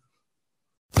Albion.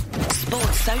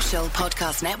 Sports Social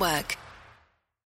Podcast Network.